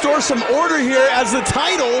trying to restore some order here as the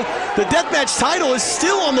title, the Deathmatch title, is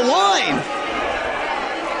still on the line.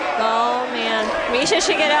 Oh, man. Misha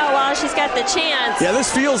should get out while she's got the chance. Yeah,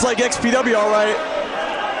 this feels like XPW, all right.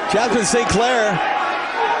 Jasmin St.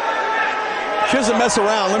 She doesn't mess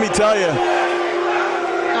around, let me tell you.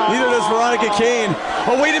 Neither does Veronica Kane.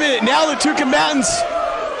 Oh, wait a minute. Now the two combatants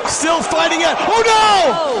still fighting it. Oh,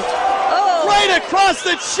 no! Oh. Right across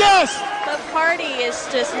the chest. The party is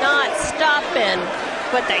just not stopping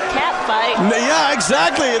with the cat fight. Yeah,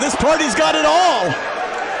 exactly. This party's got it all.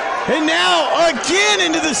 And now, again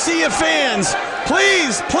into the sea of fans.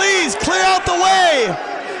 Please, please, clear out the way.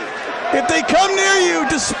 If they come near you,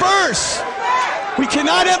 disperse. We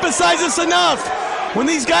cannot emphasize this enough. When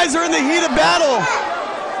these guys are in the heat of battle,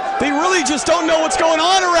 they really just don't know what's going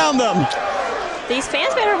on around them. These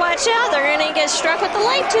fans better watch out. They're going to get struck with the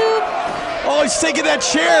light tube. Oh, he's taking that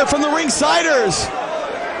chair from the ringsiders.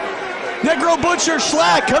 Necro Butcher,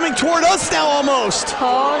 Shlak coming toward us now almost.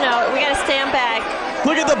 Oh, no. We got to stand back.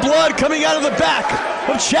 Look at the blood coming out of the back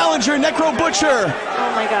of challenger Necro Butcher.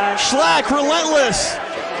 Oh, my gosh. Shlak, relentless.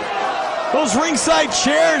 Those ringside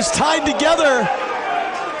chairs tied together.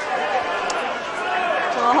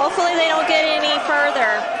 Well, hopefully they don't get any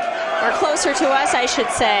further. Or closer to us, I should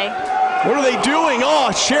say. What are they doing?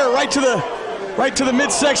 Oh, chair right to the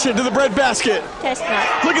midsection, to the breadbasket. That's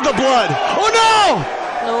not. Look at the blood. Oh, no!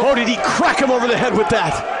 Nope. Oh, did he crack him over the head with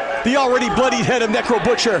that? The already bloodied head of Necro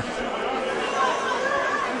Butcher.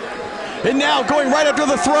 And now going right after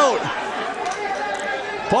the throat.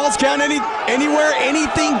 Falls count anywhere,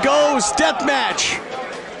 anything goes. Deathmatch.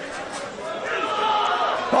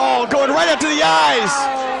 Oh, going right after the eyes.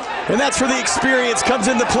 And that's where the experience comes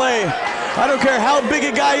into play. I don't care how big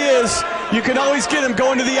a guy is, you can always get him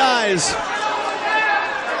going to the eyes.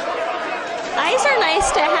 Eyes are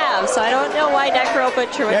nice to have, so I don't know why Necro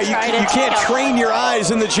Butcher would try to. You can't train your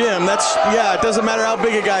eyes in the gym. It doesn't matter how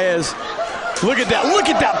big a guy is. Look at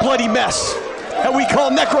that bloody mess that we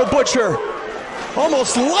call Necro Butcher.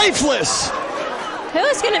 Almost lifeless. Who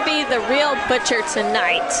is going to be the real Butcher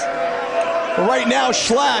tonight? Right now,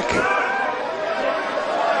 Shlak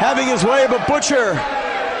having his way, but Butcher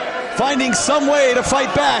finding some way to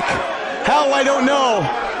fight back. How, I don't know.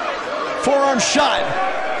 Forearm shot.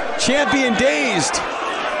 Champion dazed.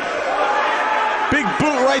 Big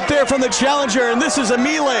boot right there from the challenger, and this is a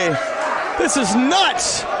melee. This is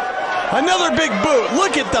nuts. Another big boot.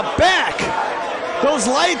 Look at the back. Those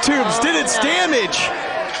light tubes did its damage.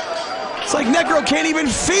 It's like Necro can't even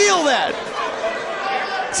feel that.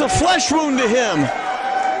 It's a flesh wound to him.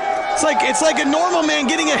 It's like a normal man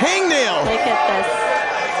getting a hangnail. Look at this.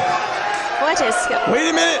 What is going? Wait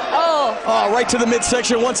a minute. Oh, right to the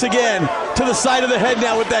midsection once again. To the side of the head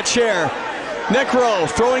now with that chair. Necro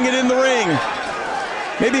throwing it in the ring.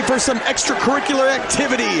 Maybe for some extracurricular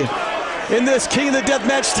activity in this King of the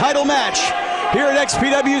Deathmatch title match here at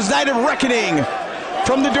XPW's Night of Reckoning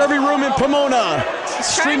from the Derby Room in Pomona.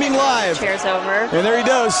 Streaming live. Chairs over. And there he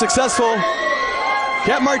does, successful.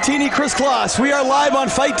 Cat Martini, Chris Kloss. We are live on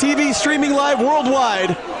Fight TV, streaming live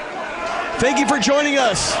worldwide. Thank you for joining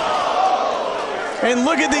us. And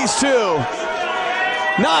look at these two.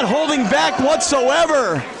 Not holding back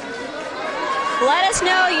whatsoever. Let us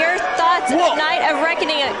know your thoughts of Night of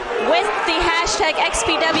Reckoning with the hashtag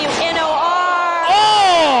XPWNOR.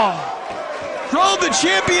 Oh! Drove the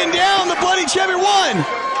champion down. The bloody champion won.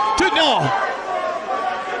 No.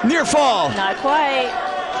 Near fall. Not quite.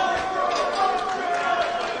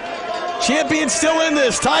 Champion still in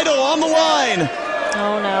this. Title on the line.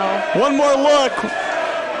 Oh, no. One more look.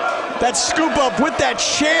 That scoop up with that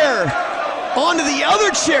chair onto the other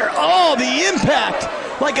chair. Oh, the impact.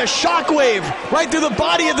 Like a shockwave right through the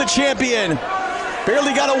body of the champion.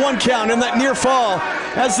 Barely got a 1 count in that near fall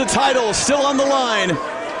as the title still on the line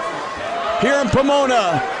here in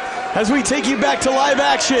Pomona as we take you back to live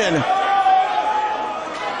action.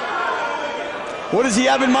 What does he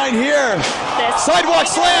have in mind here? Sidewalk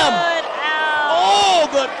slam. Oh,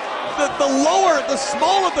 the lower, the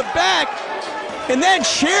small of the back. And that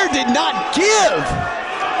chair did not give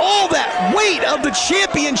all that weight of the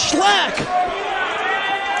champion Shlak.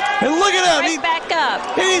 And look at him. Right back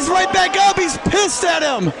up. And he's right back up. He's pissed at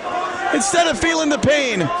him instead of feeling the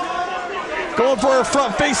pain. Going for a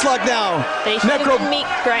front face lock now. They should have been meat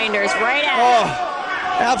grinders right at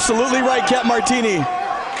absolutely right, Cat Martini.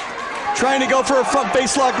 trying to go for a front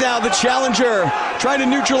face lock now. The challenger trying to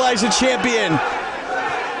neutralize the champion.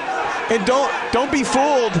 And don't be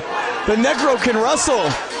fooled. The Necro can wrestle.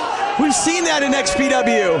 We've seen that in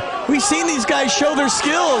XPW. We've seen these guys show their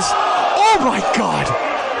skills. Oh my God!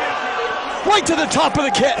 Right to the top of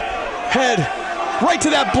the head. Right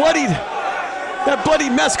to that bloody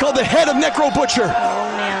mess called the head of Necro Butcher.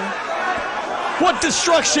 Oh man. What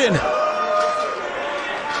destruction!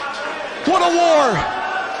 What a war!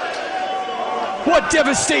 What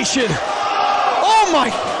devastation! Oh my!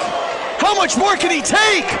 How much more can he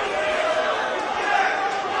take?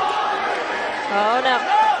 Oh no.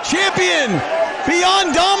 Champion!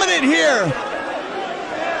 Beyond dominant here!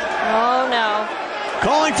 Oh no.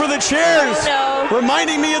 Calling for the chairs! Oh, no.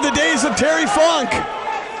 Reminding me of the days of Terry Funk.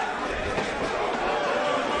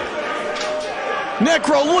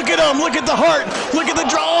 Necro, look at him! Look at the heart! Look at the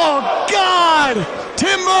draw! Oh God!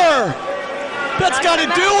 Timber! That's gotta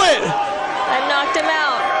do it! I knocked him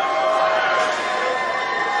out.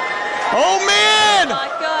 Oh man!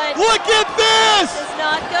 Not good. Look at this! This is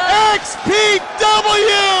not good.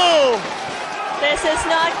 XPW! This is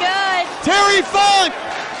not good. Terry Funk,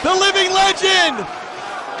 the living legend!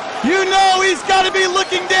 You know he's got to be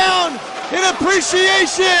looking down in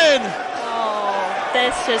appreciation! Oh,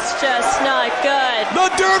 this is just not good. The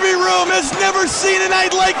Derby Room has never seen a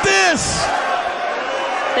night like this!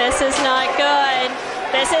 This is not good.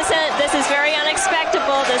 This is very unexpected.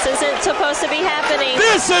 This isn't supposed to be happening.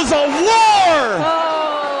 This is a war!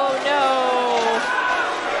 Oh, no.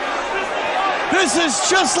 This is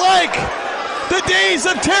just like the days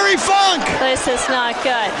of Terry Funk! This is not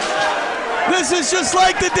good. This is just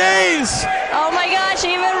like the days! Oh my gosh,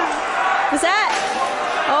 even... Was that?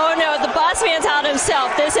 Oh no, the boss man's out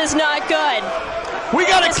himself. This is not good. We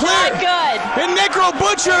got it clear! Not good. And Necro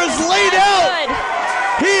Butcher is laid out! Good.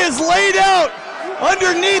 He is laid out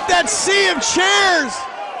underneath that sea of chairs.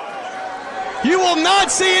 You will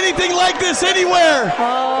not see anything like this anywhere,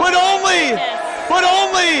 but only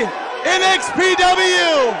in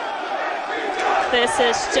XPW. This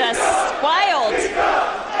is just wild.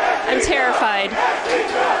 I'm terrified.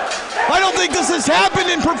 I don't think this has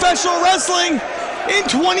happened in professional wrestling in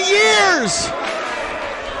 20 years.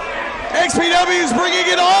 XPW is bringing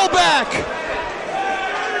it all back.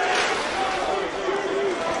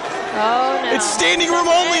 Oh no. It's standing room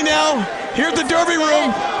only now. Here at the Derby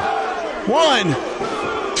Room. 1,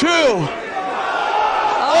 2.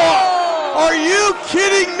 Oh, are you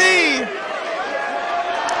kidding me?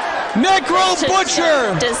 Necro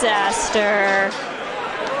Butcher. Disaster.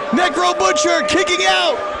 Necro Butcher kicking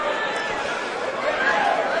out.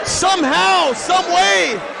 Somehow, some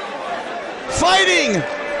way. Fighting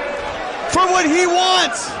for what he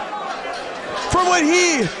wants. For what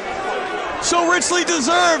he so richly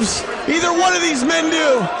deserves. Either one of these men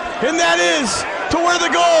do. And that is to wear the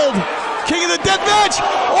gold. King of the Deathmatch.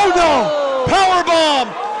 Oh no. Powerbomb.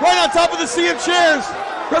 Right on top of the sea of chairs.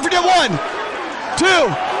 Referee at 1, 2.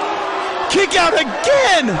 Kick out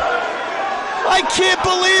again. I can't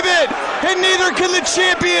believe it. And neither can the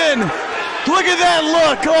champion. Look at that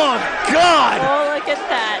look. Oh God. Oh, look at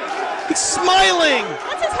that. He's smiling.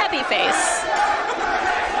 That's his happy face.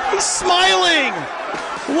 He's smiling.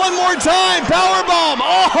 One more time, powerbomb.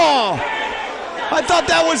 Oh, I thought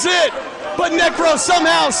that was it. But Necro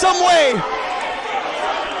somehow, some way,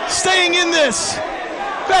 staying in this.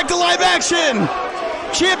 Back to live action.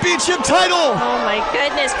 Championship title. Oh my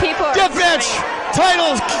goodness, people are Deathmatch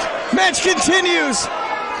title match continues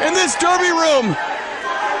in this Derby Room.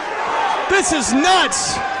 This is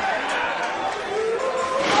nuts.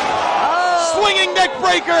 Oh. Swinging neck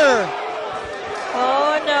breaker.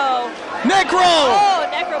 Oh no. Necro. Oh,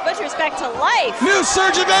 Necro Butcher's back to life. New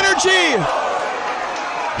surge of energy.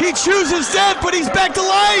 He chooses death, but he's back to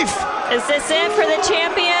life. Is this it for the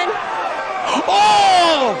champion?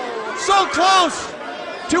 Oh, so close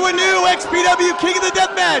to a new XPW King of the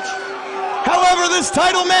Deathmatch. However, this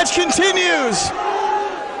title match continues.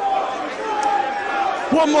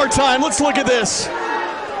 One more time, let's look at this.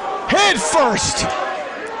 Head first.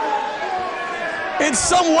 In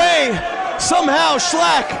some way, somehow,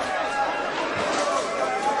 Shlak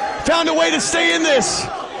found a way to stay in this.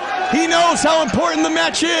 He knows how important the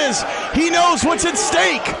match is. He knows what's at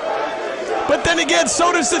stake. But then again,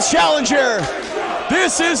 so does the challenger.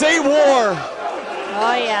 This is a war.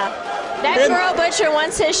 Oh yeah. Necro Butcher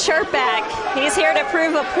wants his shirt back. He's here to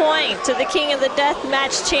prove a point to the King of the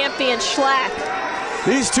Deathmatch champion, Shlak.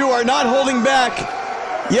 These two are not holding back,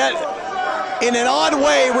 yet in an odd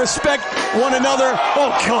way respect one another.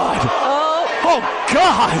 Oh God. Oh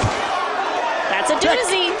God. That's a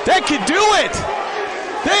doozy. That could do it.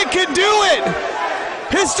 They could do it.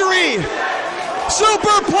 History.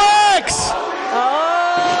 Superplex.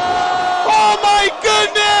 Oh my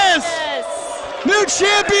goodness. New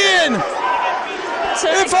champion.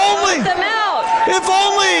 If only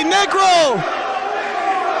Necro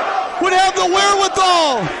would have the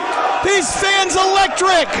wherewithal. These fans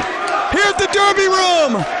electric here at the Derby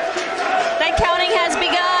Room. The counting has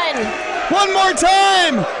begun. One more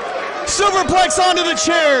time. Superplex onto the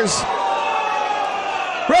chairs.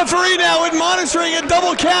 Referee now administering a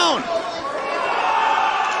double count.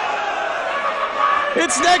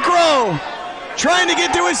 It's Necro trying to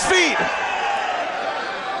get to his feet.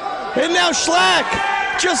 And now Shlak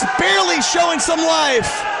just barely showing some life.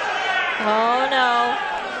 Oh no.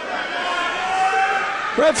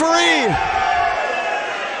 Referee.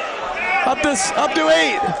 Up to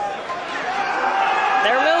 8.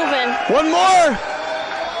 They're moving. One more.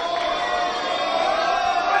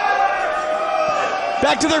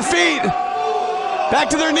 Back to their feet. Back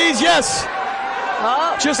to their knees, yes.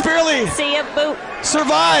 Oh. Just barely. See ya, boot.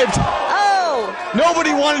 Survived. Oh.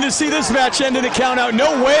 Nobody wanted to see this match end in a count out.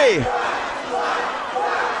 No way.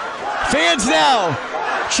 Fans now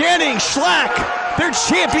chanting Shlak, their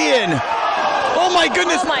champion. Oh my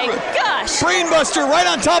goodness. Oh my gosh. Brainbuster right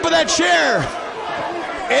on top of that chair.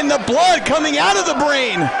 And the blood coming out of the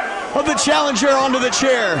brain of the challenger onto the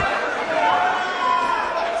chair.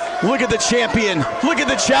 Look at the champion. Look at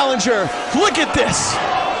the challenger. Look at this.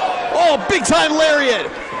 Oh, big time lariat.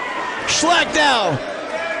 Shlak now.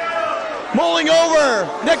 Mulling over.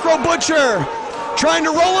 Necro Butcher. Trying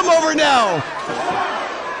to roll him over now.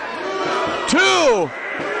 2.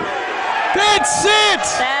 That's it.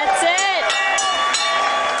 That's it.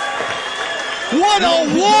 What a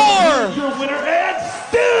war. Your winner and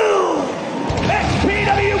still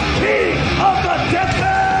Xpw King of the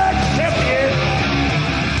Deathmatch champion,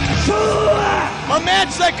 Shlak. A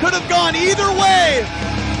match that could have gone either way.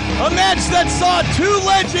 A match that saw 2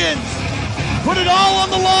 legends put it all on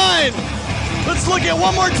the line. Let's look at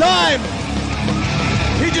one more time.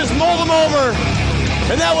 He just mulled him over.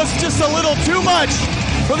 And that was just a little too much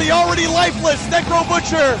for the already lifeless Necro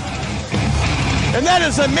Butcher. And that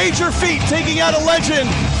is a major feat, taking out a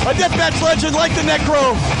legend, a deathmatch legend like the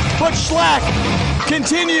Necro. But Shlak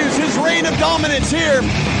continues his reign of dominance here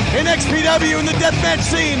in XPW in the deathmatch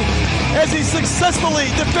scene as he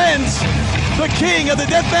successfully defends the king of the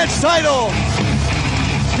deathmatch title.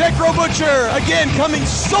 Necro Butcher again coming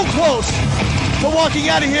so close to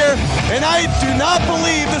walking out of here, and I do not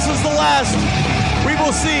believe this is the last we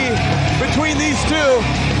will see between these two.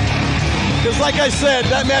 Because like I said,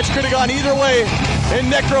 that match could have gone either way, and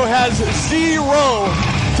Necro has 0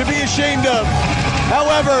 to be ashamed of.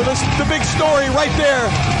 However, the big story right there,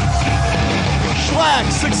 Shlak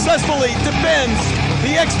successfully defends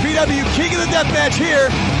the XPW King of the Deathmatch here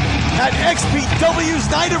at XPW's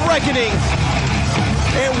Night of Reckoning.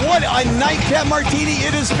 And what a nightcap martini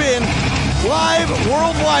it has been, live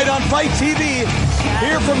worldwide on Fight TV,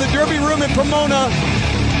 here from the Derby Room in Pomona.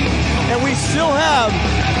 And we still have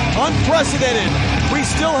unprecedented. We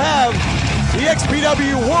still have the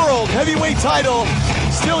XPW World Heavyweight title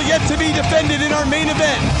still yet to be defended in our main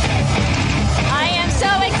event. I am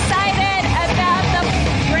so excited about the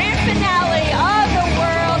grand finale of the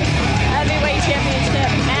World Heavyweight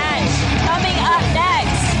Championship match coming up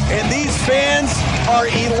next. And these fans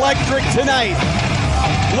are electric tonight.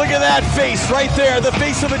 Look at that face right there, the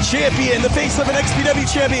face of a champion, the face of an XPW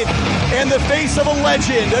champion, and the face of a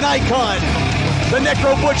legend, an icon. The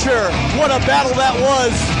Necro Butcher, what a battle that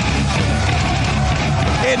was.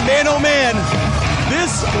 And man, oh man,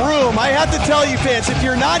 this room, I have to tell you fans, if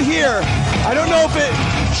you're not here, I don't know if it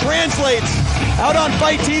translates out on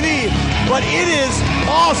Fight TV, but it is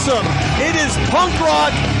awesome. It is punk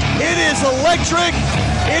rock, it is electric,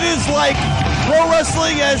 it is like pro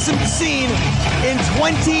wrestling as seen in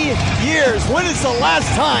 20 years. When is the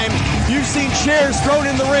last time you've seen chairs thrown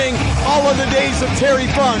in the ring all of the days of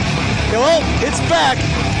Terry Funk? Well, it's back,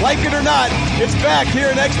 like it or not, it's back here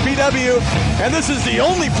in XPW, and this is the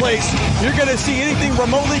only place you're gonna see anything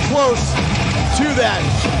remotely close to that.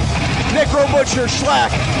 Necro Butcher,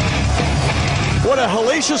 Shlak, what a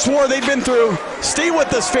hellacious war they've been through. Stay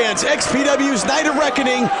with us, fans. XPW's Night of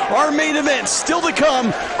Reckoning, our main event still to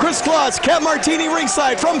come. Chris Claus, Cat Martini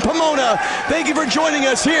ringside from Pomona. Thank you for joining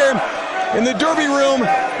us here in the Derby Room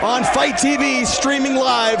on Fight TV, streaming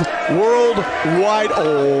live worldwide.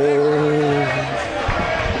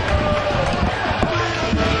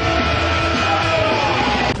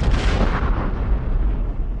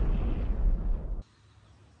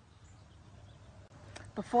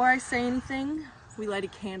 Before I say anything, we light a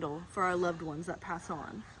candle for our loved ones that pass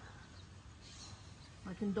on.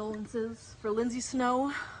 My condolences for Lindsay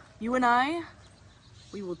Snow. You and I,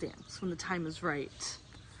 we will dance when the time is right.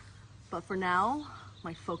 But for now,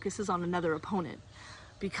 my focus is on another opponent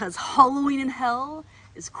because Halloween in Hell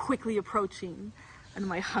is quickly approaching and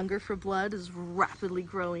my hunger for blood is rapidly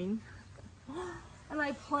growing. And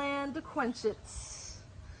I plan to quench it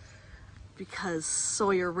because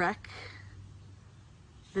Sawyer Wreck,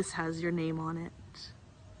 this has your name on it.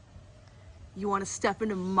 You want to step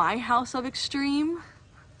into my house of extreme?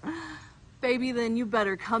 Baby, then you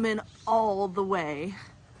better come in all the way.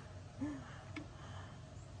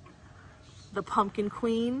 The Pumpkin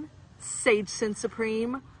Queen, Sage Sin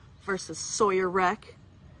Supreme versus Sawyer Wreck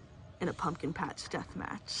in a pumpkin patch death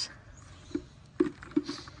match.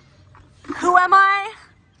 Who am I?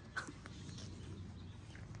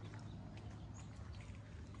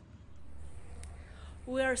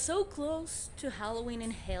 We are so close to Halloween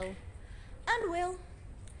in Hell, and well,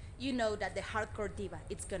 you know that the hardcore diva,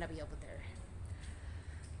 it's gonna be over there.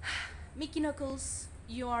 Mickey Knuckles,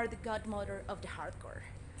 you are the godmother of the hardcore.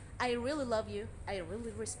 I really love you, I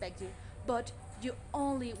really respect you, but your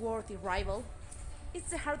only worthy rival is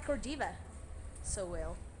the hardcore diva. So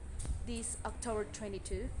well, this October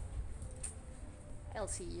 22, I'll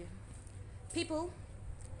see you. People,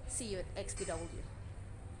 see you at Xpw.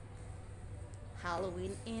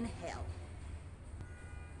 Halloween in Hell.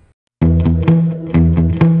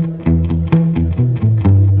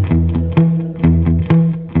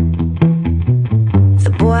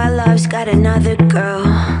 The boy I love's got another girl.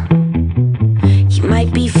 He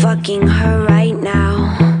might be fucking her right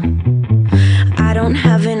now. I don't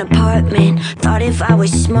have an apartment. Thought if I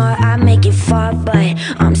was smart I'd make it far, but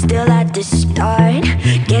I'm still at the start.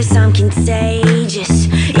 Guess I'm contagious.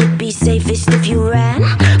 It'd be safest if you ran.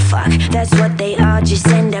 Fuck, that's what they all just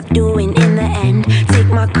end up doing in the end. Take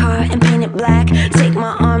my car and paint it black. Take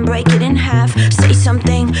my arm, break it in half. Say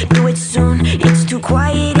something, do it soon. It's too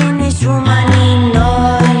quiet in this room. I need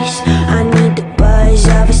noise. I need the buzz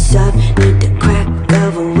of a sub. Need the crack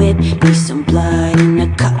of a whip. Need some blood in the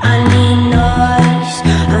cup. I need noise.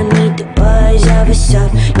 I need the buzz of a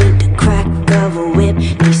sub. Need the crack of a whip.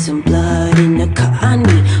 Need some blood in the cup. I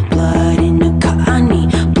need blood in the cup. I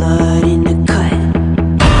need blood in the cut.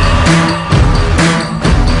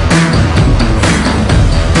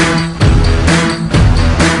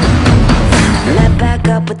 Met back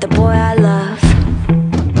up with the boy I love.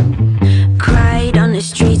 Cried on the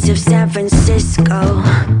streets of San Francisco.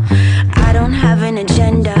 I don't have an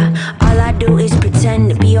agenda. All I do is pretend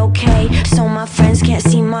to be okay, so my friends can't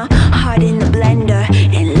see my heart in the blender.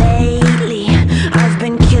 And lately, I've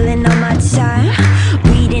been killing all my time.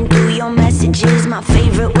 Reading through your messages, my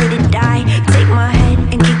favorite way to die. Take my head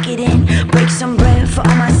and kick it in. Break some bread for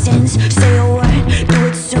all my sins. Say a word, do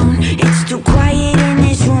it soon. It's too quiet in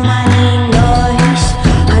this room. I need noise.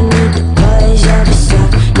 I need the buzz of a sub.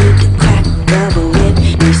 Need the crack of a whip.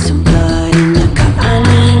 Need some blood in the cup. I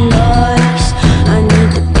need noise. I need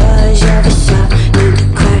the buzz of a sub. Need the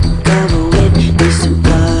crack of a whip. Need some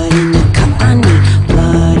blood in the cup. I need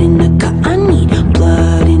blood in the cup. I need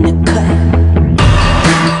blood in the cup.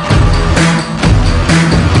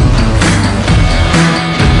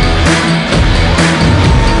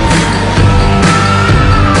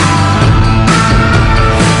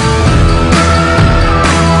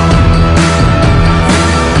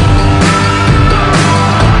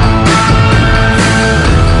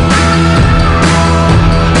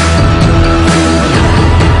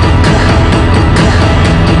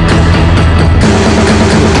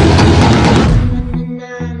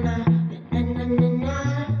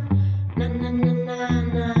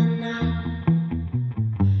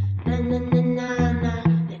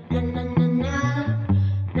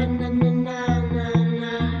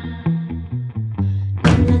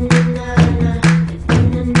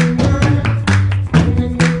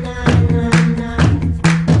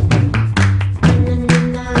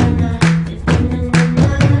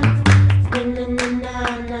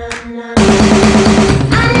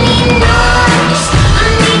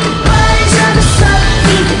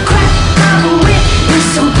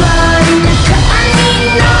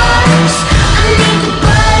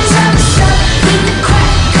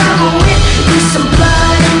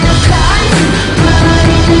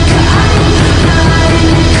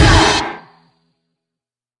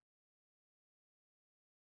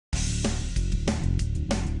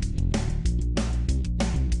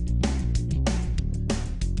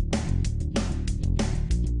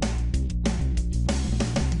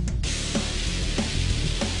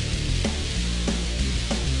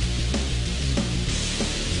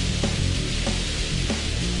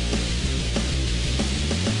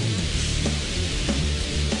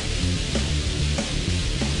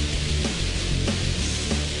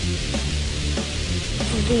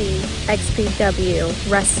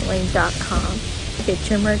 xpwwrestling.com. Get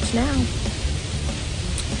your merch now.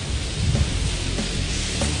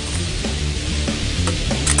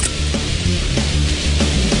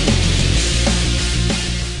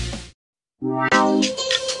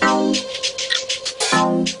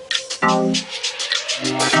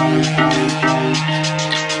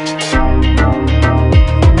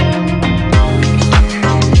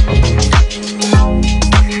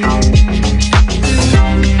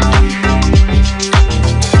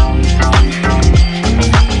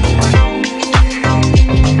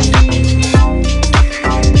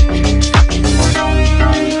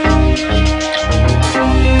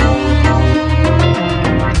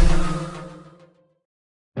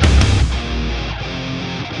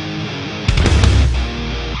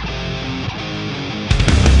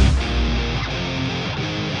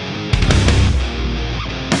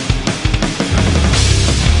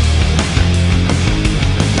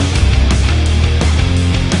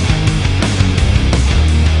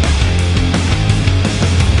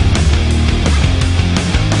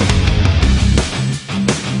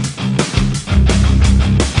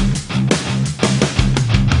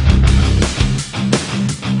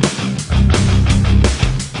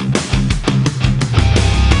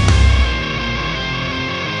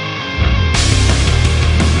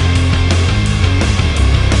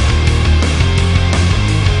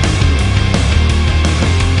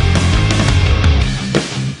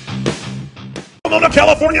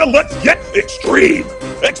 California, let's get extreme!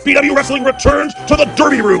 XPW Wrestling returns to the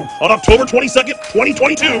Derby Room on October 22nd,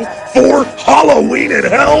 2022 for Halloween in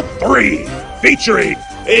Hell 3, featuring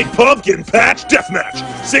a pumpkin patch deathmatch.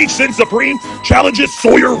 Sage Sin Supreme challenges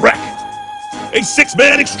Sawyer Wreck. A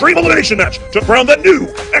 6-man extreme elimination match to crown the new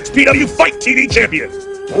XPW Fight TV champion.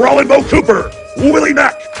 Rollin' Bo Cooper, Willie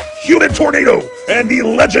Mack, Human Tornado, and the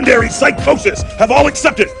legendary Psychosis have all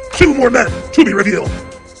accepted 2 more men to be revealed.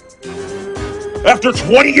 After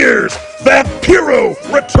 20 years, Vampiro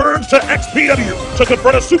returns to XPW to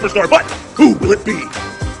confront a superstar, but who will it be?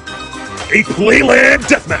 A Playland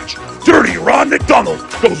deathmatch. Dirty Ron McDonald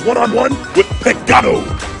goes one-on-one with Pegado.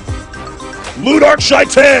 Ludark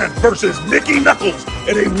Shaitan versus Nikki Knuckles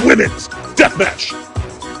in a women's deathmatch.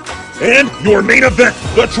 And your main event,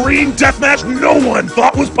 the dream deathmatch no one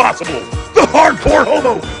thought was possible. The hardcore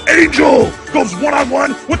homo, Angel, goes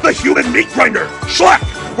one-on-one with the human meat grinder, Shlak,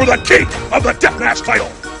 for the king of the deathmatch title.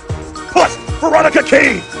 Plus, Veronica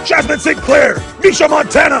Kane, Jasmin St, Misha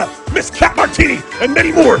Montana, Miss Cat Martini, and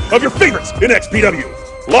many more of your favorites in XPW.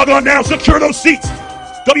 Log on now, secure those seats.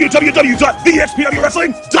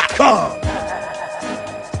 www.thexpwwrestling.com.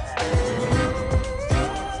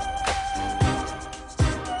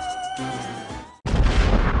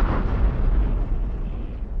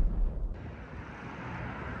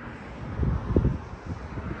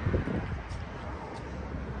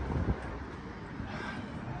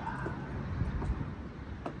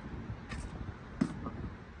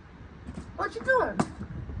 What you doing?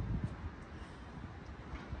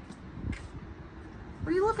 What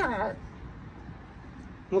are you looking at?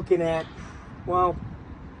 Looking at, well,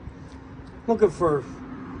 looking for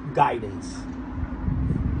guidance.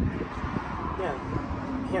 Yeah,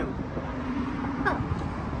 him. Huh.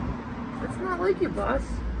 That's not like you, boss.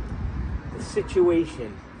 The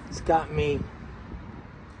situation has got me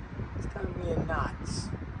in knots.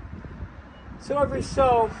 So every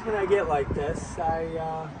so when I get like this,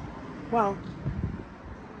 I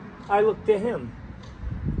look to him.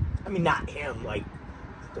 I mean, not him, like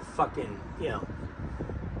the fucking,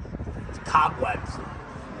 cobwebs and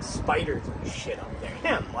spiders and shit up there.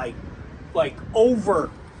 Him, like over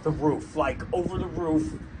the roof,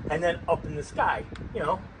 and then up in the sky,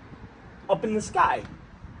 up in the sky.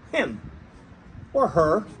 Him. Or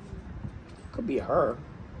her. Could be her.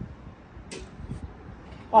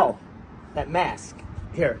 Oh, that mask.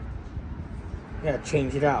 Here. Yeah,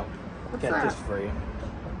 change it out. What's Get that? this for you.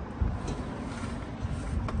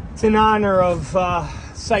 It's in honor of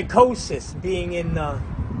Psychosis being in the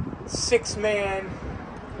 6-man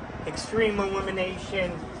Extreme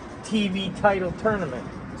Elimination TV title tournament.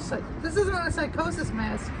 This isn't a Psychosis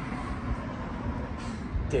mask.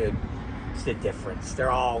 Dude, it's the difference.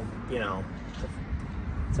 They're all,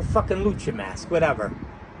 it's a fucking lucha mask, whatever.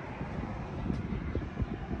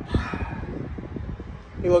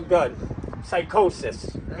 You look good.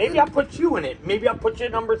 Psychosis. Maybe I'll put you in it. Maybe I'll put you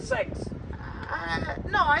at number 6.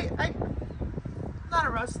 No, I'm not a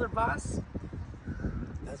wrestler, boss.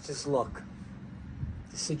 Let's just look.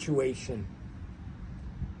 The situation.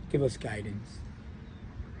 Give us guidance.